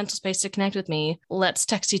not in a mental space to connect with me. Let's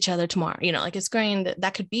text each other tomorrow. Like it's going,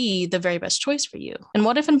 that could be the very best choice for you. And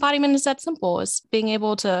what if embodiment is that simple? It's being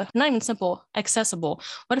able to, not even simple, accessible.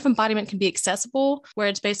 What if embodiment can be accessible where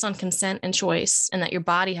it's based on consent and choice, and that your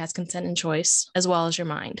body has consent and choice as well as your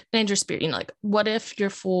mind and your spirit? Like what if your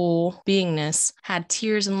full beingness had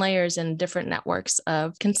tiers and layers and different networks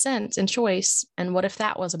of consent and choice? And what if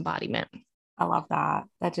that was embodiment? I love that.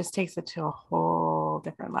 That just takes it to a whole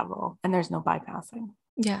different level, and there's no bypassing.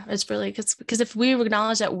 Yeah, it's really because if we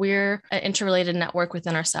acknowledge that we're an interrelated network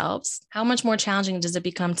within ourselves, how much more challenging does it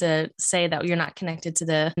become to say that you're not connected to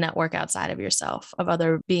the network outside of yourself, of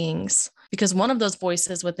other beings? Because one of those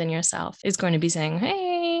voices within yourself is going to be saying,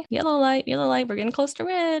 hey, yellow light, we're getting close to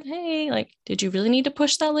red. Hey, like, did you really need to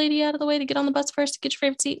push that lady out of the way to get on the bus first to get your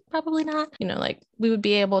favorite seat? Probably not. Like we would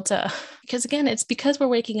be able to, because again, it's because we're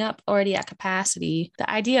waking up already at capacity. The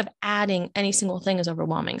idea of adding any single thing is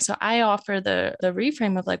overwhelming. So I offer the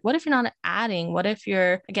reframe of like, what if you're not adding? What if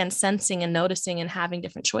you're, again, sensing and noticing and having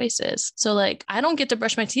different choices? So like, I don't get to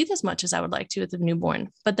brush my teeth as much as I would like to with a newborn.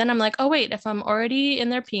 But then I'm like, oh, wait, if I'm already in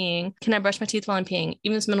there peeing, can I brush my teeth while I'm peeing,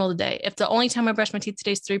 even in the middle of the day? If the only time I brush my teeth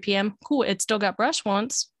today is 3 p.m., cool, it still got brushed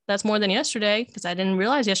once. That's more than yesterday because I didn't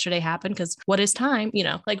realize yesterday happened because what is time?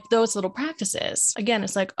 Like those little practices. Again,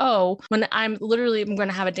 it's like, oh, when I'm going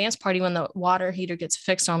to have a dance party when the water heater gets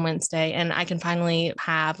fixed on Wednesday and I can finally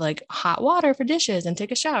have like hot water for dishes and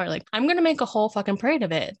take a shower. Like I'm going to make a whole fucking parade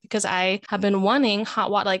of it because I have been wanting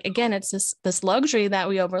hot water. Like, again, it's this luxury that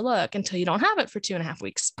we overlook until you don't have it for 2.5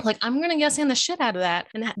 weeks. Like I'm going to yes and the shit out of that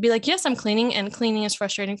and be like, yes, I'm cleaning, and cleaning is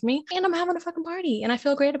frustrating for me and I'm having a fucking party and I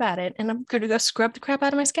feel great about it. And I'm going to go scrub the crap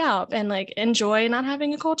out of my scalp and like enjoy not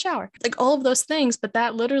having a cold shower, like all of those things. But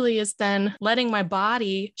that literally is then letting my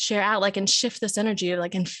body share out, like, and shift this energy,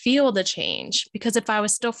 like, and feel the change. Because if I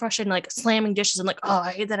was still frustrated, like slamming dishes and like, oh,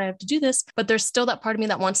 I hate that I have to do this, but there's still that part of me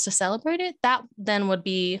that wants to celebrate it, that then would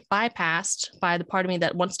be bypassed by the part of me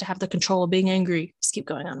that wants to have the control of being angry. Just keep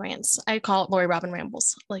going on rants. I call it Lori Robin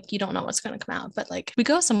rambles. Like you don't know what's going to come out, but like we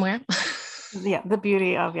go somewhere. Yeah, the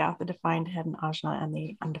beauty of the defined head and ajna and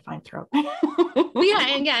the undefined throat.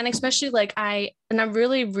 And especially like I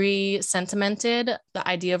really re-sentimented the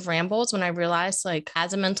idea of rambles when I realized, like,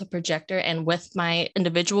 as a mental projector and with my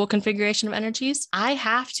individual configuration of energies, I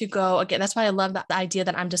have to go again. That's why I love the idea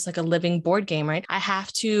that I'm just like a living board game, right? I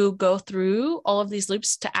have to go through all of these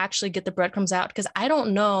loops to actually get the breadcrumbs out, because I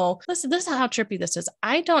don't know. Listen, this is how trippy this is.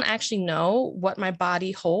 I don't actually know what my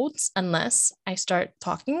body holds unless I start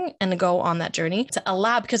talking and go on that journey to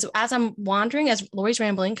allow, because as I'm wandering, as Lori's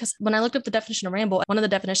rambling, because when I looked up the definition of ramble, one of the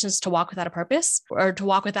definitions is to walk without a purpose or to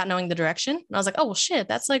walk without knowing the direction. And I was like, oh, well, shit,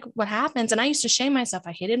 that's like what happens. And I used to shame myself.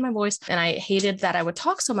 I hated my voice and I hated that I would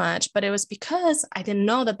talk so much, but it was because I didn't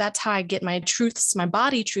know that that's how I get my truths, my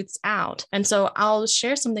body truths out. And so I'll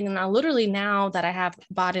share something and I'll literally, now that I have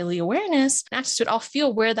bodily awareness and access to it, I'll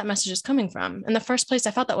feel where that message is coming from. In the first place,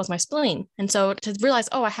 I felt that was my spleen. And so to realize,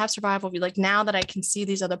 oh, I have survival, like now that I can see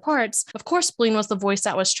these other parts, of course, spleen was the voice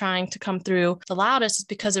that was trying to come through the loudest, is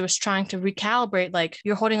because it was trying to recalibrate, like,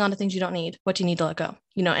 you're holding on to things you don't need. What do you need to let go?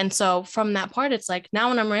 And so from that part, it's like, now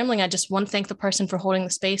when I'm rambling, I just want to thank the person for holding the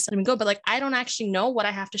space, let me go. But like, I don't actually know what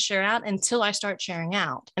I have to share out until I start sharing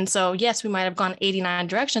out. And so, yes, we might have gone 89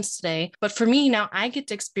 directions today, but for me now, I get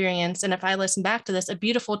to experience, and if I listen back to this, a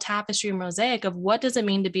beautiful tapestry and mosaic of what does it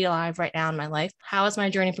mean to be alive right now in my life? How has my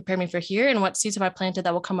journey prepared me for here? And what seeds have I planted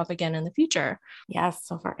that will come up again in the future? Yes.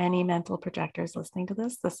 So for any mental projectors listening to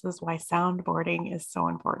this is why soundboarding is so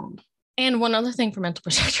important. And one other thing for mental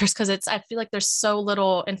projectors, because I feel like there's so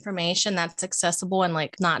little information that's accessible and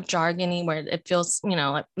like not jargony, where it feels,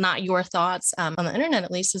 like not your thoughts on the internet,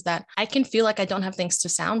 at least, is that I can feel like I don't have things to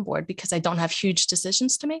soundboard because I don't have huge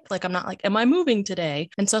decisions to make. Like, I'm not like, am I moving today?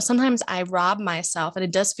 And so sometimes I rob myself, and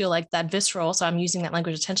it does feel like that visceral. So I'm using that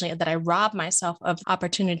language intentionally, that I rob myself of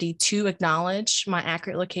opportunity to acknowledge my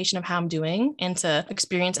accurate location of how I'm doing and to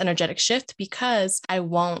experience energetic shift, because I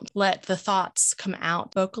won't let the thoughts come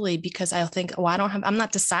out vocally, because I'll think, oh, I'm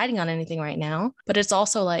not deciding on anything right now. But it's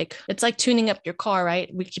also like, it's like tuning up your car,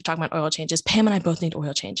 right? We keep talking about oil changes. Pam and I both need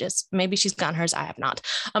oil changes. Maybe she's gotten hers. I have not.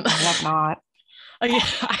 I have not. Yeah,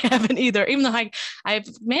 I haven't either, even though I've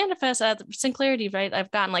manifested at Synclarity, right?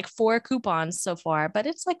 I've gotten like 4 coupons so far, but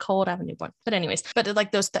it's like cold. I have a newborn. But anyways,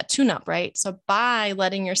 like that tune up, right? So by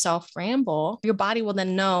letting yourself ramble, your body will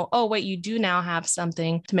then know, oh, wait, you do now have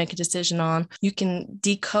something to make a decision on. You can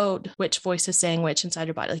decode which voice is saying which inside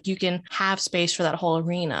your body. Like, you can have space for that whole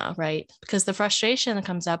arena, right? Because the frustration that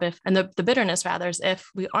comes up and the bitterness rather, is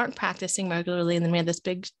if we aren't practicing regularly and then we have this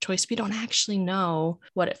big choice, we don't actually know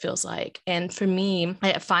what it feels like. And for me,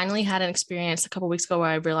 I finally had an experience a couple of weeks ago where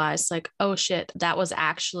I realized, like, oh shit, that was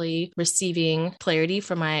actually receiving clarity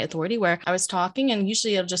from my authority, where I was talking and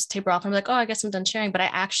usually it'll just taper off and I'm like, oh, I guess I'm done sharing. But I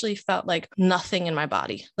actually felt like nothing in my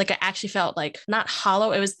body. Like, I actually felt like not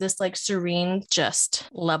hollow. It was this like serene, just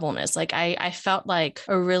levelness. Like I felt like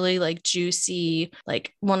a really like juicy,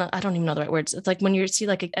 like I don't even know the right words. It's like when you see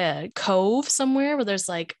like a cove somewhere where there's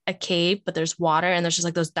like a cave, but there's water and there's just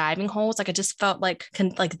like those diving holes. Like, I just felt like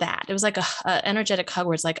that. It was like a energetic hug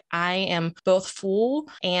where it's like, I am both full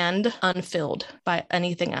and unfilled by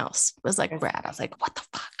anything else. It was like rad. I was like, what the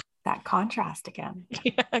fuck? That contrast again.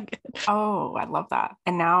 Yeah. Good. Oh, I love that.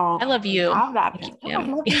 And now I love you. Have that. Oh, I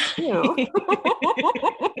love you too.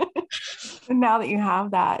 And now that you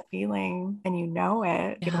have that feeling and you know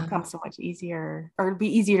it, it'll come so much easier, or it'll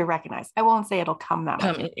be easier to recognize. I won't say it'll come that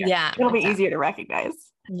much easier. Yeah. It'll be easier to recognize.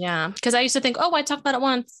 Yeah. Because I used to think, oh, I talked about it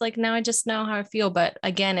once. Like, now I just know how I feel. But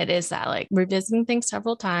again, it is that like revisiting things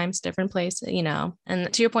several times, different places,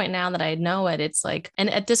 and to your point, now that I know it, it's like, and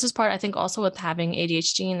this is part, I think, also with having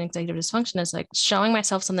ADHD and executive dysfunction, is like showing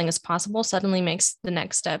myself something is possible suddenly makes the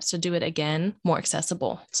next steps to do it again more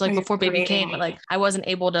accessible. So like before baby came, but like I wasn't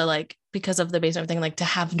able to, like, because of the basement thing, like to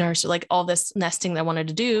have nurse or like all this nesting that I wanted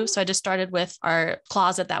to do. So I just started with our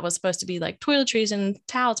closet that was supposed to be like toiletries and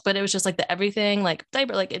towels, but it was just like the everything, like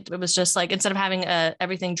diaper, like it was just like, instead of having a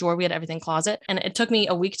everything drawer, we had everything closet. And it took me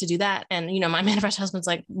a week to do that. And, my manifest husband's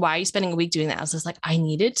like, why are you spending a week doing that? I was just like, I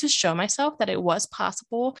needed to show myself that it was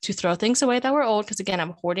possible to throw things away that were old. Cause again,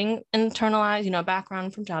 I'm hoarding internalized,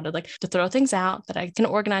 background from childhood, like to throw things out, that I can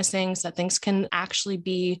organize things, that things can actually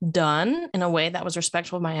be done in a way that was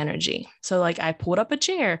respectful of my energy. So like I pulled up a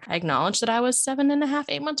chair. I acknowledged that I was 7.5,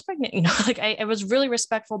 8 months pregnant. Like I was really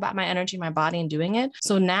respectful about my energy, my body, and doing it.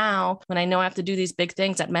 So now when I know I have to do these big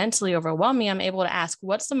things that mentally overwhelm me, I'm able to ask,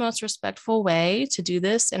 what's the most respectful way to do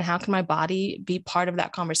this? And how can my body be part of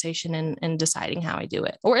that conversation and deciding how I do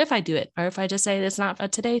it? Or if I do it, or if I just say it's not a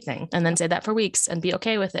today thing, and then say that for weeks and be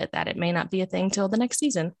okay with it, that it may not be a thing till the next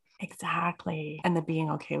season. Exactly. And the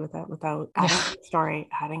being okay with it without adding to the story,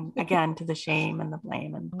 adding again to the shame and the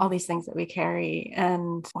blame and all these things that we carry.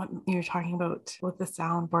 And what you're talking about with the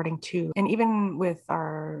soundboarding too, and even with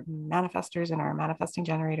our manifestors and our manifesting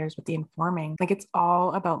generators with the informing, like it's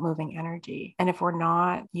all about moving energy. And if we're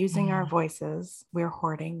not using our voices, we're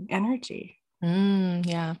hoarding energy.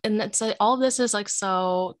 Yeah. And that's like, all this is like,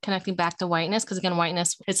 so connecting back to whiteness. Cause again,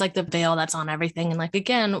 whiteness, it's like the veil that's on everything. And like,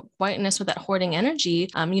 again, whiteness with that hoarding energy,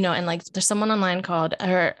 and like there's someone online called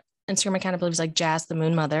her Instagram account, I believe, is like Jazz the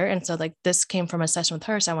Moon Mother. And so like this came from a session with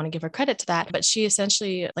her. So I want to give her credit to that. But she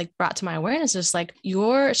essentially like brought to my awareness just like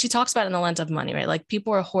she talks about it in the lens of money, right? Like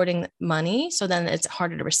people are hoarding money. So then it's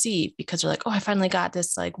harder to receive because they're like, oh, I finally got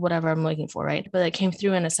this, like whatever I'm looking for, right? But it came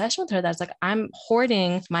through in a session with her that's like, I'm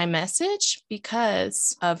hoarding my message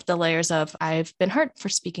because of the layers of I've been hurt for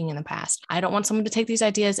speaking in the past. I don't want someone to take these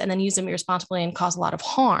ideas and then use them irresponsibly and cause a lot of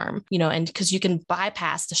harm, and because you can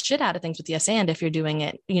bypass the shit out of things with yes and if you're doing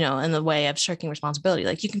it, in the way of shirking responsibility.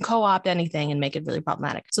 Like you can co-opt anything and make it really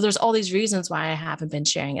problematic. So there's all these reasons why I haven't been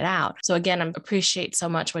sharing it out. So again, I appreciate so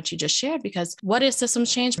much what you just shared, because what is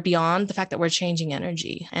systems change beyond the fact that we're changing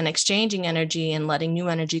energy and exchanging energy and letting new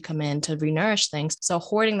energy come in to renourish things. So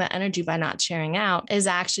hoarding that energy by not sharing out is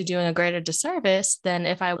actually doing a greater disservice than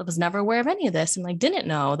if I was never aware of any of this and like didn't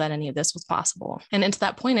know that any of this was possible. And to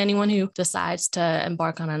that point, anyone who decides to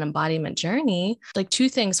embark on an embodiment journey, like two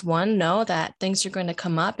things. One, know that things are going to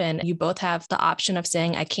come up and you both have the option of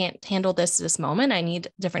saying, I can't handle this moment. I need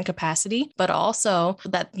different capacity, but also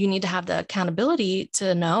that you need to have the accountability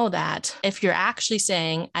to know that if you're actually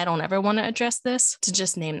saying, I don't ever want to address this, to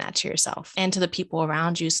just name that to yourself and to the people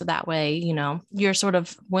around you. So that way, your sort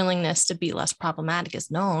of willingness to be less problematic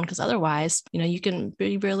is known, because otherwise, you can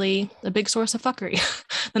be really a big source of fuckery.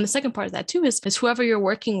 And the second part of that too is whoever you're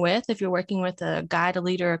working with, if you're working with a guide, a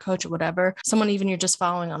leader, a coach, or whatever, someone even you're just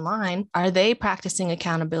following online, are they practicing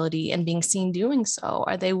accountability and being seen doing so?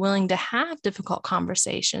 Are they willing to have difficult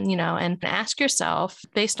conversation, and ask yourself,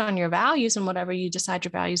 based on your values and whatever you decide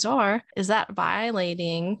your values are, is that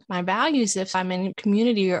violating my values if I'm in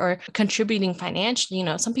community or contributing financially?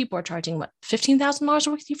 Some people are charging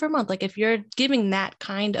 $15,000 with you for a month. Like if you're giving that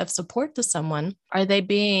kind of support to someone, are they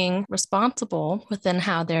being responsible within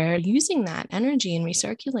how they're using that energy and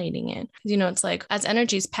recirculating it? It's like as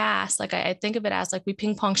energies pass, like I think of it as like we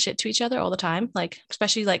ping pong shit to each other all the time. Like,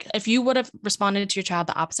 especially like if you would have responded to your child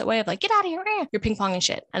the opposite way of like, get out of here, you're ping ponging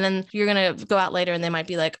shit. And then you're going to go out later and they might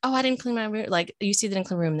be like, oh, I didn't clean my room. Like you see they didn't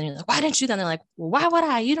clean the room. And then you're like, why didn't you do that? And they're like, well, why would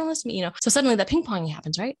I? You don't listen to me, So suddenly that ping ponging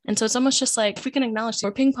happens, right? And so it's almost just like, if we can acknowledge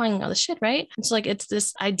we're ping ponging all the shit, right? And so like, it's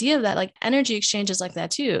this idea that like energy exchanges like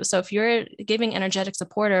that too. So if you're giving energetic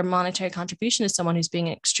support or monetary contribution to someone who's being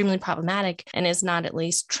extremely problematic and is not at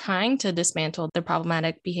least trying to dismantle their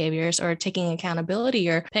problematic behaviors or taking accountability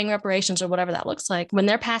or paying reparations or whatever that looks like, when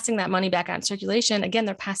they're passing that money back out in circulation, again,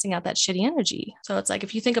 they're passing out that shitty energy. So it's like,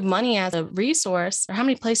 if you think of money as a resource, or how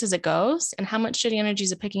many places it goes and how much shitty energy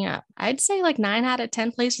is it picking up, I'd say like 9 out of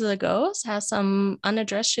 10 places it goes has some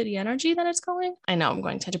unaddressed shitty energy that it's going. I know I'm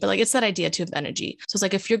going to, but like it's that idea too of energy. So it's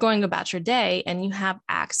like, if you're going about your day and you have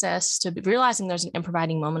access to realizing there's an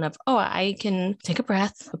improviding moment of, oh, I can take a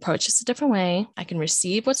breath, approach this a different way. I can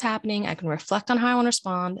receive what's happening. I can reflect on how I want to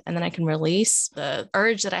respond. And then I can release the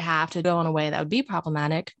urge that I have to go in a way that would be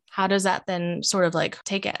problematic. How does that then sort of like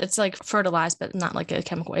take it? It's like fertilize, but not like a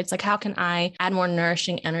chemical way. It's like, how can I add more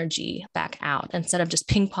nourishing energy back out instead of just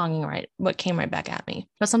ping ponging what came right back at me?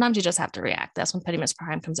 But sometimes you just have to react. That's when Petty Miss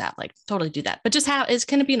Prime comes out. Like totally do that. But just it's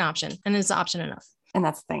going to be an option, and is the option enough? And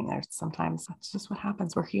that's the thing. There's sometimes that's just what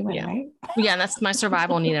happens. We're human, right? Yeah, and that's my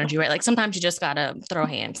survival need energy, right? Like sometimes you just gotta throw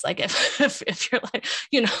hands. Like if you're like,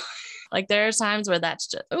 like there's times where that's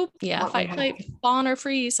just, fight, fawn or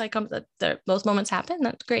freeze. Like those moments happen.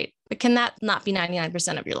 That's great. But can that not be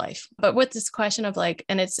 99% of your life? But with this question of like,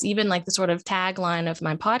 and it's even like the sort of tagline of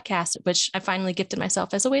my podcast, which I finally gifted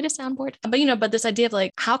myself as a way to soundboard. But this idea of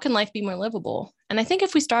like, how can life be more livable? And I think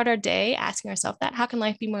if we start our day asking ourselves that, how can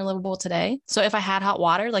life be more livable today? So if I had hot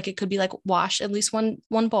water, like it could be like wash at least one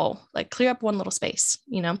bowl, like clear up one little space,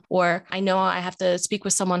 or I know I have to speak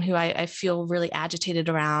with someone who I feel really agitated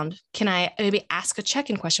around. Can I maybe ask a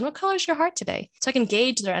check-in question? What color is your heart today? So I can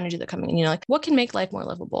gauge their energy that's coming in, like what can make life more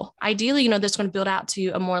livable? ideally, this is going to build out to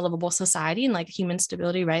a more livable society and like human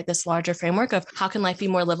stability, right? This larger framework of how can life be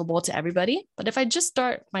more livable to everybody. But if I just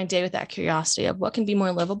start my day with that curiosity of what can be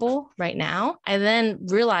more livable right now, I then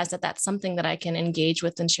realize that that's something that I can engage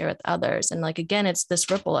with and share with others. And like, again, it's this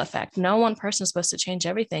ripple effect. No one person is supposed to change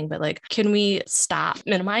everything, but like, can we stop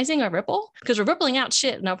minimizing our ripple? Because we're rippling out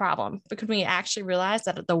shit, no problem. But can we actually realize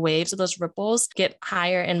that the waves of those ripples get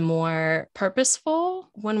higher and more purposeful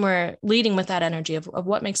when we're leading with that energy of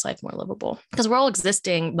what makes life more livable? Because we're all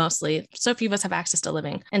existing mostly. So few of us have access to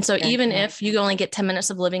living. And so even if you only get 10 minutes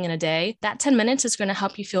of living in a day, that 10 minutes is going to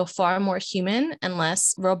help you feel far more human and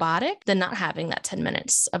less robotic than not having that 10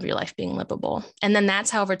 minutes of your life being livable. And then that's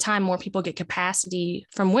how over time, more people get capacity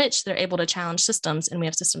from which they're able to challenge systems and we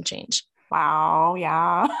have system change. Wow.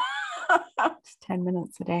 Yeah. 10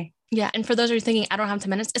 minutes a day. Yeah. And for those who are thinking, I don't have 10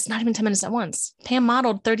 minutes, it's not even 10 minutes at once. Pam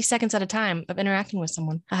modeled 30 seconds at a time of interacting with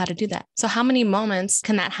someone, how to do that. So how many moments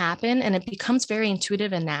can that happen? And it becomes very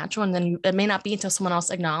intuitive and natural. And then it may not be until someone else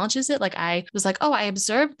acknowledges it. Like I was like, oh, I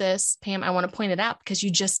observed this, Pam, I want to point it out because you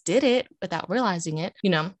just did it without realizing it,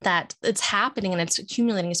 that it's happening and it's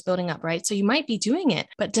accumulating, it's building up, right? So you might be doing it,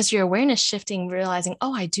 but does your awareness shifting, realizing,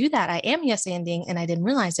 oh, I do that. I am yes anding and I didn't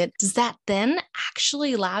realize it. Does that then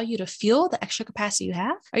actually allow you to feel the extra capacity you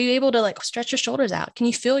have? Are you able to like stretch your shoulders out? Can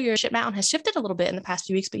you feel your ship mountain has shifted a little bit in the past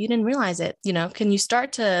few weeks, but you didn't realize it? Can you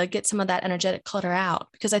start to get some of that energetic clutter out?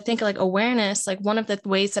 Because I think like awareness, like one of the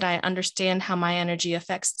ways that I understand how my energy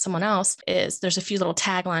affects someone else is there's a few little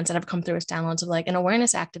taglines that have come through as downloads of like an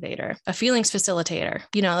awareness activator, a feelings facilitator,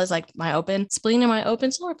 there's like my open spleen and my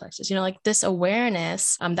open solar plexus, like this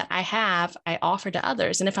awareness that I have, I offer to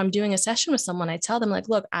others. And if I'm doing a session with someone, I tell them like,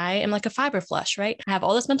 look, I am like a fiber flush, right? I have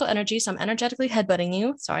all this mental energy. So I'm energetically headbutting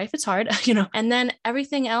you. Sorry if it's hard, and then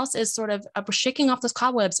everything else is sort of shaking off those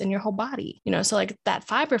cobwebs in your whole body, so like that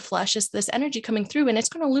fiber flush is this energy coming through and it's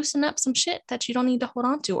going to loosen up some shit that you don't need to hold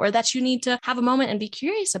on to, or that you need to have a moment and be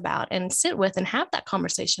curious about and sit with and have that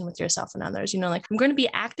conversation with yourself and others, like I'm going to be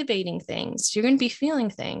activating things. You're going to be feeling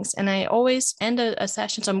things. And I always end a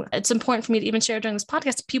session. So it's important for me to even share during this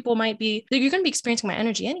podcast. People might be, you're going to be experiencing my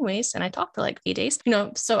energy anyways. And I talk for like 8 days,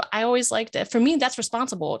 so I always like to, for me, that's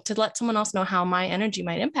responsible to let someone else know how my energy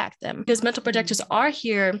might impact them. Because mental projectors are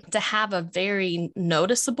here to have a very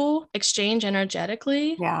noticeable exchange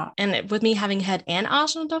energetically. Yeah. And with me having head and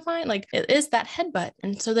ajna defined, like it is that headbutt.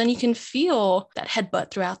 And so then you can feel that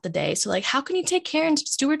headbutt throughout the day. So like, how can you take care and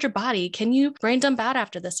steward your body? Can you brain dump out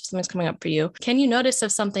after this if something's coming up for you? Can you notice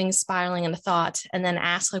if something's spiraling into thought and then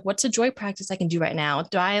ask like, what's a joy practice I can do right now?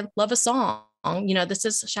 Do I love a song? This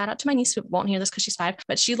is shout out to my niece who won't hear this because she's 5,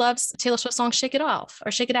 but she loves Taylor Swift's song Shake It Off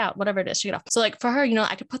or Shake It Out, whatever it is, Shake It Off. So like for her,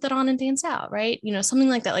 I could put that on and dance out, right? Something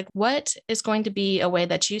like that. Like what is going to be a way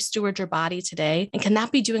that you steward your body today? And can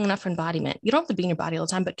that be doing enough for embodiment? You don't have to be in your body all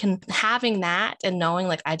the time, but can having that and knowing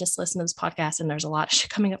like I just listened to this podcast and there's a lot of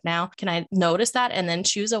shit coming up now. Can I notice that and then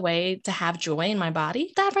choose a way to have joy in my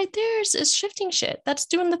body? That right there is shifting shit. That's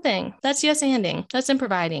doing the thing. That's yes anding. That's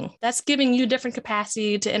improvising. That's giving you different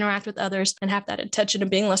capacity to interact with others and have that attention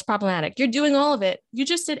being less problematic. You're doing all of it. You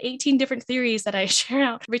just did 18 different theories that I share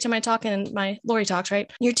out every time I talk in my Lori talks,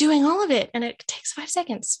 right? You're doing all of it and it takes 5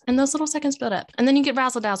 seconds and those little seconds build up. And then you get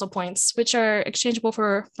razzle dazzle points, which are exchangeable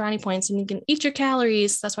for brownie points and you can eat your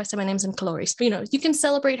calories. That's why I say my name's in calories. But, you can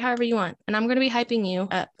celebrate however you want. And I'm going to be hyping you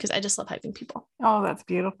up because I just love hyping people. Oh, that's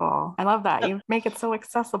beautiful. I love that. You make it so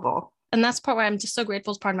accessible. And that's part where I'm just so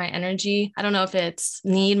grateful as part of my energy. I don't know if it's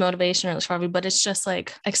need, motivation, or it's but it's just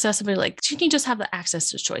like accessibility. Like you can just have the access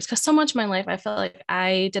to choice. Because so much of my life, I felt like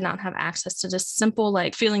I did not have access to just simple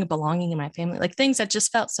like feeling of belonging in my family, like things that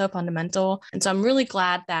just felt so fundamental. And so I'm really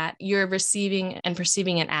glad that you're receiving and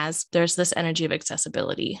perceiving it as there's this energy of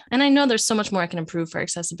accessibility. And I know there's so much more I can improve for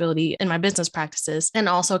accessibility in my business practices. And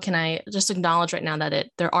also, can I just acknowledge right now that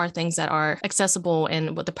there are things that are accessible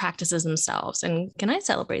in what the practices themselves. And can I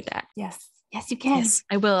celebrate that? Yes, you can. Yes,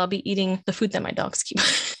 I will. I'll be eating the food that my dogs keep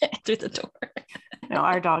through the door. No,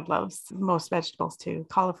 our dog loves most vegetables too.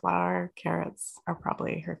 Cauliflower, carrots are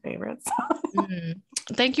probably her favorites.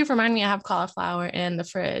 Thank you for reminding me I have cauliflower in the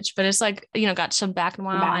fridge, but it's like, got shoved back in a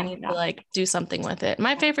while. I need to like do something with it.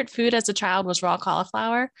 My favorite food as a child was raw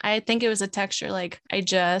cauliflower. I think it was a texture. Like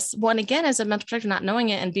again, as a mental projector, not knowing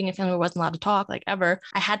it and being a family where I wasn't allowed to talk, like ever,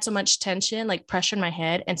 I had so much tension, like pressure in my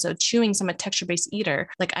head. And so chewing, so I'm a texture-based eater.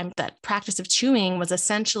 Like that practice of chewing was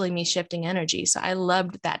essentially me shifting energy. So I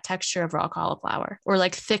loved that texture of raw cauliflower. or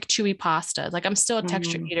like thick, chewy pasta. Like I'm still a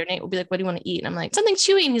texture Mm. eater. Nate will be like, what do you want to eat? And I'm like, something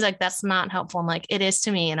chewy. And he's like, that's not helpful. I'm like, it is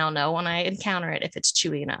to me. And I'll know when I encounter it if it's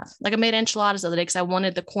chewy enough. Like I made enchiladas the other day because I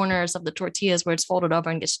wanted the corners of the tortillas where it's folded over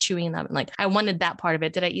and gets chewy in them. And like I wanted that part of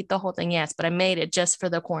it. Did I eat the whole thing? Yes, but I made it just for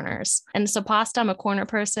the corners. And so pasta, I'm a corner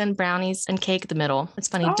person, brownies and cake the middle. It's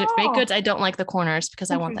funny. Baked goods, I don't like the corners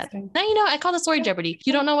because I want that. Now, you know, I call this Lori Jeopardy.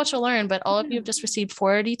 You don't know what you'll learn, but all of you have just received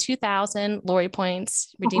 42,000 Lori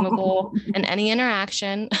points redeemable in any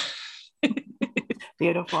interaction.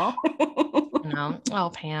 Beautiful. No.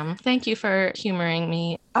 Oh, Pam, thank you for humoring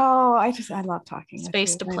me. Oh, I love talking.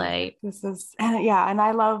 Space to play. And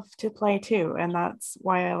I love to play too. And that's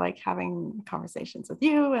why I like having conversations with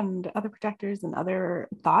you and other protectors and other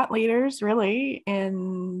thought leaders, really,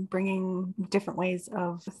 in bringing different ways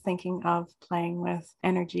of thinking of playing with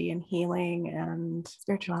energy and healing and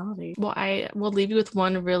spirituality. Well, I will leave you with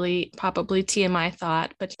one really probably TMI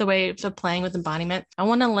thought, but the way of playing with embodiment, I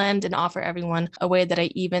want to lend and offer everyone a way that I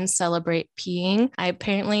even celebrate peeing. I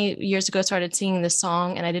apparently years ago started singing this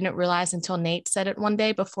song and I didn't realize until Nate said it one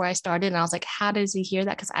day before I started. And I was like, how does he hear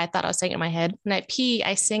that? Because I thought I was saying it in my head. When I pee,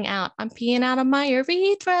 I sing out, I'm peeing out of my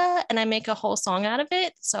urethra, and I make a whole song out of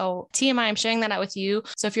it. So TMI, I'm sharing that out with you.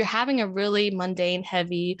 So if you're having a really mundane,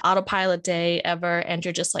 heavy autopilot day ever, and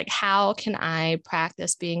you're just like, how can I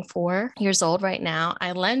practice being 4 years old right now?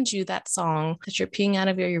 I lend you that song that you're peeing out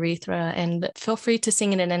of your urethra, and feel free to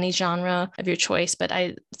sing it in any genre of your choice. But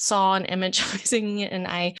I saw an image of singing it, and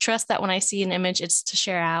I trust that when I see an image, it's to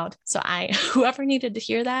share out. So whoever needed to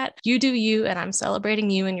hear that, you do you, and I'm celebrating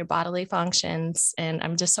you and your bodily functions. And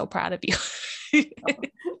I'm just so proud of you.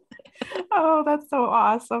 Oh, that's so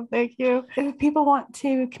awesome. Thank you. If people want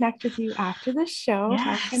to connect with you after the show,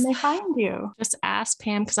 How can they find you? Just ask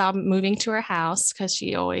Pam because I'm moving to her house because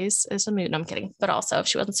she always is a mood. No, I'm kidding. But also, if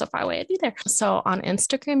she wasn't so far away, I'd be there. So on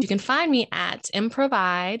Instagram, you can find me at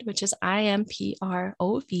Improvide, which is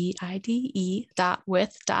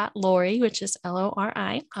IMPROVIDE.with.Lori, which is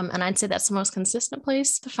LORI. And I'd say that's the most consistent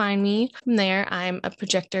place to find me. From there, I'm a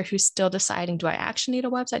projector who's still deciding, do I actually need a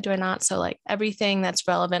website? Do I not? So like everything that's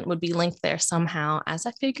relevant would be linked there somehow as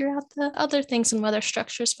I figure out the other things and whether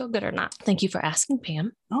structures feel good or not. Thank you for asking,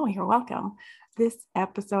 Pam. Oh, you're welcome. This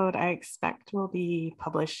episode, I expect, will be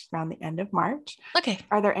published around the end of March. Okay.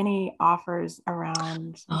 Are there any offers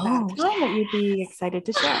around that time that you'd be excited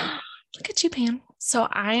to share? Look at you, Pam. So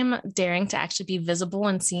I'm daring to actually be visible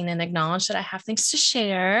and seen and acknowledge that I have things to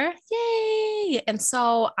share. Yay! And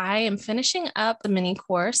so I am finishing up the mini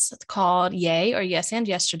course called Yay or Yes and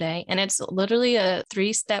Yesterday. And it's literally a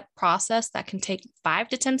 3-step process that can take 5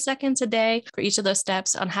 to 10 seconds a day for each of those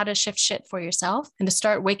steps on how to shift shit for yourself and to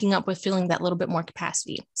start waking up with feeling that little bit more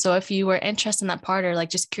capacity. So if you were interested in that part or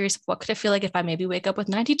like just curious, what could it feel like if I maybe wake up with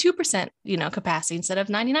 92%, capacity instead of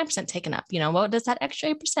 99% taken up? What does that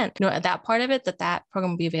extra 8%? That part of it, that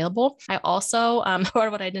program will be available. I also, part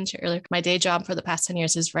of what I didn't share earlier, my day job for the past 10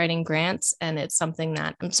 years is writing grants. And it's something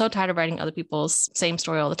that I'm so tired of writing other people's same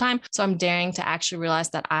story all the time. So I'm daring to actually realize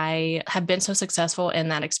that I have been so successful in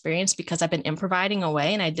that experience because I've been improvising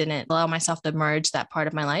away and I didn't allow myself to merge that part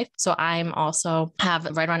of my life. So I'm also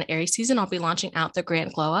right around Aries season, I'll be launching out the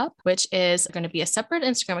Grant Glow Up, which is going to be a separate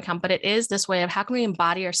Instagram account, but it is this way of how can we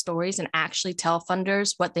embody our stories and actually tell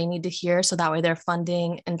funders what they need to hear. So that way they're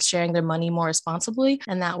funding and sharing their money more responsibly.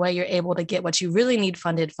 And that way you're able to get what you really need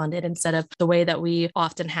funded instead of the way that we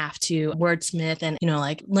often have to wordsmith and,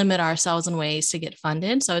 limit ourselves in ways to get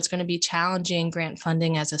funded. So it's going to be challenging grant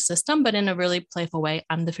funding as a system, but in a really playful way.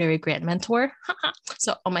 I'm the fairy grant mentor.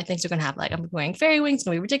 So all my things are going to have I'm wearing fairy wings, it's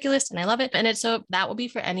going to be ridiculous. And I love it. And so that will be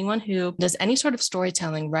for anyone who does any sort of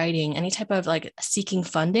storytelling, writing, any type of seeking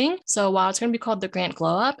funding. So while it's going to be called the Grant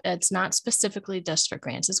Glow Up, it's not specifically just for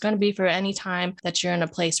grants. It's going to be for any time that you're in a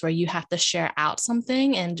place where you have to share out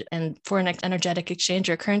something and for an energetic exchange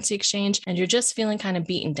or currency exchange, and you're just feeling kind of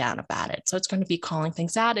beaten down about it. So it's going to be calling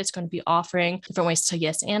things out. It's going to be offering different ways to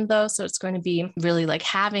yes and those. So it's going to be really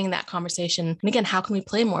having that conversation. And again, how can we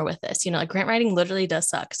play more with this? Grant writing literally does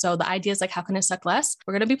suck. So the idea is how can it suck less?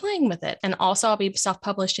 We're going to be playing with it. And also I'll be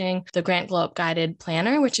self-publishing the Grant Glow Up Guided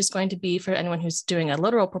Planner, which is going to be for anyone who's doing a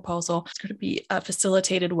literal proposal. It's going to be a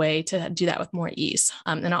facilitated way to do that with more ease.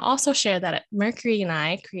 And I'll also share that Mercury and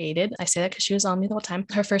I created, I say that because she was on me the whole time,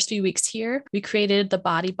 her first few weeks here, we created the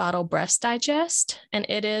Body Bottle Breast Digest. And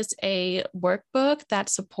it is a a workbook that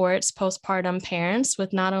supports postpartum parents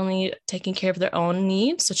with not only taking care of their own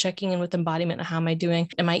needs, so checking in with embodiment, how am I doing?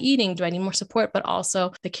 Am I eating? Do I need more support? But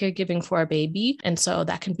also the caregiving for a baby. And so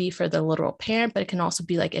that can be for the literal parent, but it can also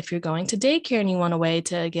be like if you're going to daycare and you want a way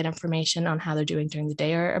to get information on how they're doing during the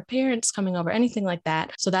day, or a parent's coming over, anything like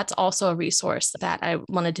that. So that's also a resource that I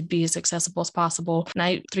wanted to be as accessible as possible. And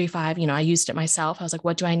I 3-5, I used it myself. I was like,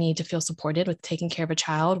 what do I need to feel supported with taking care of a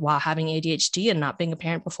child while having ADHD and not being a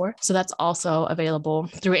parent before? So that's also available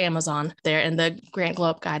through Amazon there. And the Grant Glow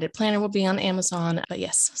Up Guided Planner will be on Amazon. But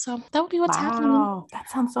yes, so that will be what's happening. Wow, that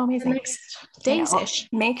sounds so amazing. The next days-ish.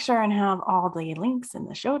 Make sure and have all the links in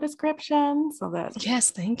the show description so that.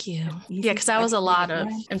 Yes, thank you. Yeah, because that was a lot of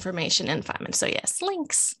information in 5 minutes. So yes,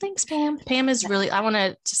 links. Thanks, Pam. Pam is really, I want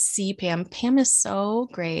to see Pam. Pam is so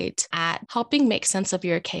great at helping make sense of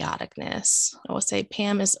your chaoticness. I will say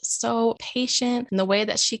Pam is so patient in the way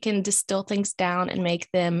that she can distill things down and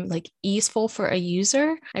make them like easeful for a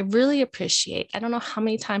user. I really appreciate. I don't know how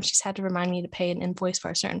many times she's had to remind me to pay an invoice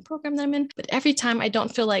for a certain program that I'm in, but every time I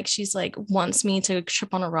don't feel like she's like wants me to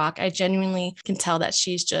trip on a rock. I genuinely can tell that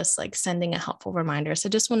she's just like sending a helpful reminder. So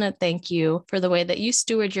just want to thank you for the way that you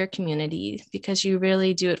steward your community, because you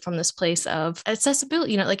really do it from this place of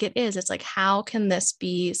accessibility, like it is. It's like, how can this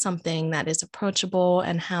be something that is approachable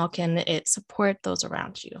and how can it support those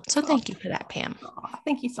around you? So thank you for that, Pam. Oh,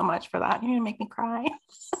 thank you so much for that. You're going to make me cry.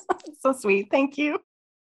 So sweet. Thank you.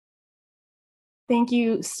 Thank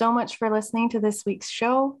you so much for listening to this week's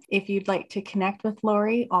show. If you'd like to connect with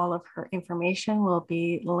Lori, all of her information will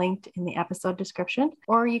be linked in the episode description,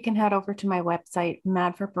 or you can head over to my website,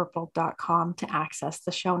 madforpurple.com, to access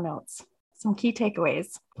the show notes. Some key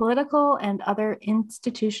takeaways. Political and other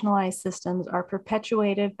institutionalized systems are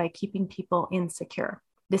perpetuated by keeping people insecure.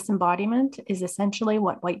 Disembodiment is essentially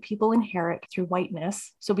what white people inherit through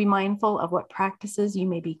whiteness, so be mindful of what practices you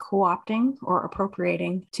may be co-opting or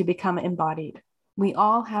appropriating to become embodied. We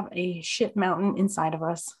all have a shit mountain inside of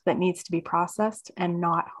us that needs to be processed and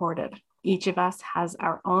not hoarded. Each of us has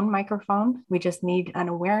our own microphone. We just need an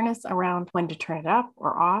awareness around when to turn it up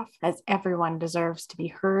or off, as everyone deserves to be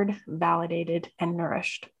heard, validated, and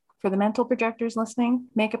nourished. For the mental projectors listening,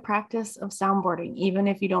 make a practice of soundboarding, even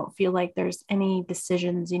if you don't feel like there's any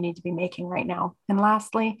decisions you need to be making right now. And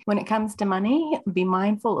lastly, when it comes to money, be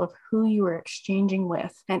mindful of who you are exchanging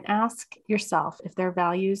with and ask yourself if their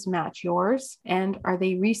values match yours, and are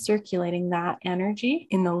they recirculating that energy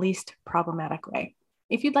in the least problematic way.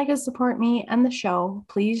 If you'd like to support me and the show,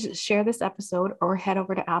 please share this episode or head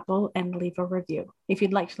over to Apple and leave a review. If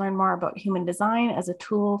you'd like to learn more about human design as a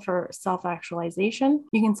tool for self-actualization,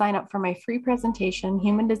 you can sign up for my free presentation,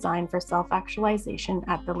 Human Design for Self-Actualization,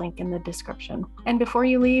 at the link in the description. And before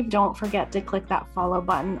you leave, don't forget to click that follow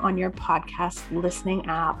button on your podcast listening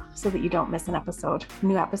app so that you don't miss an episode.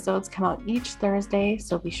 New episodes come out each Thursday,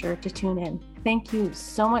 so be sure to tune in. Thank you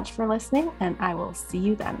so much for listening, and I will see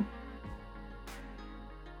you then.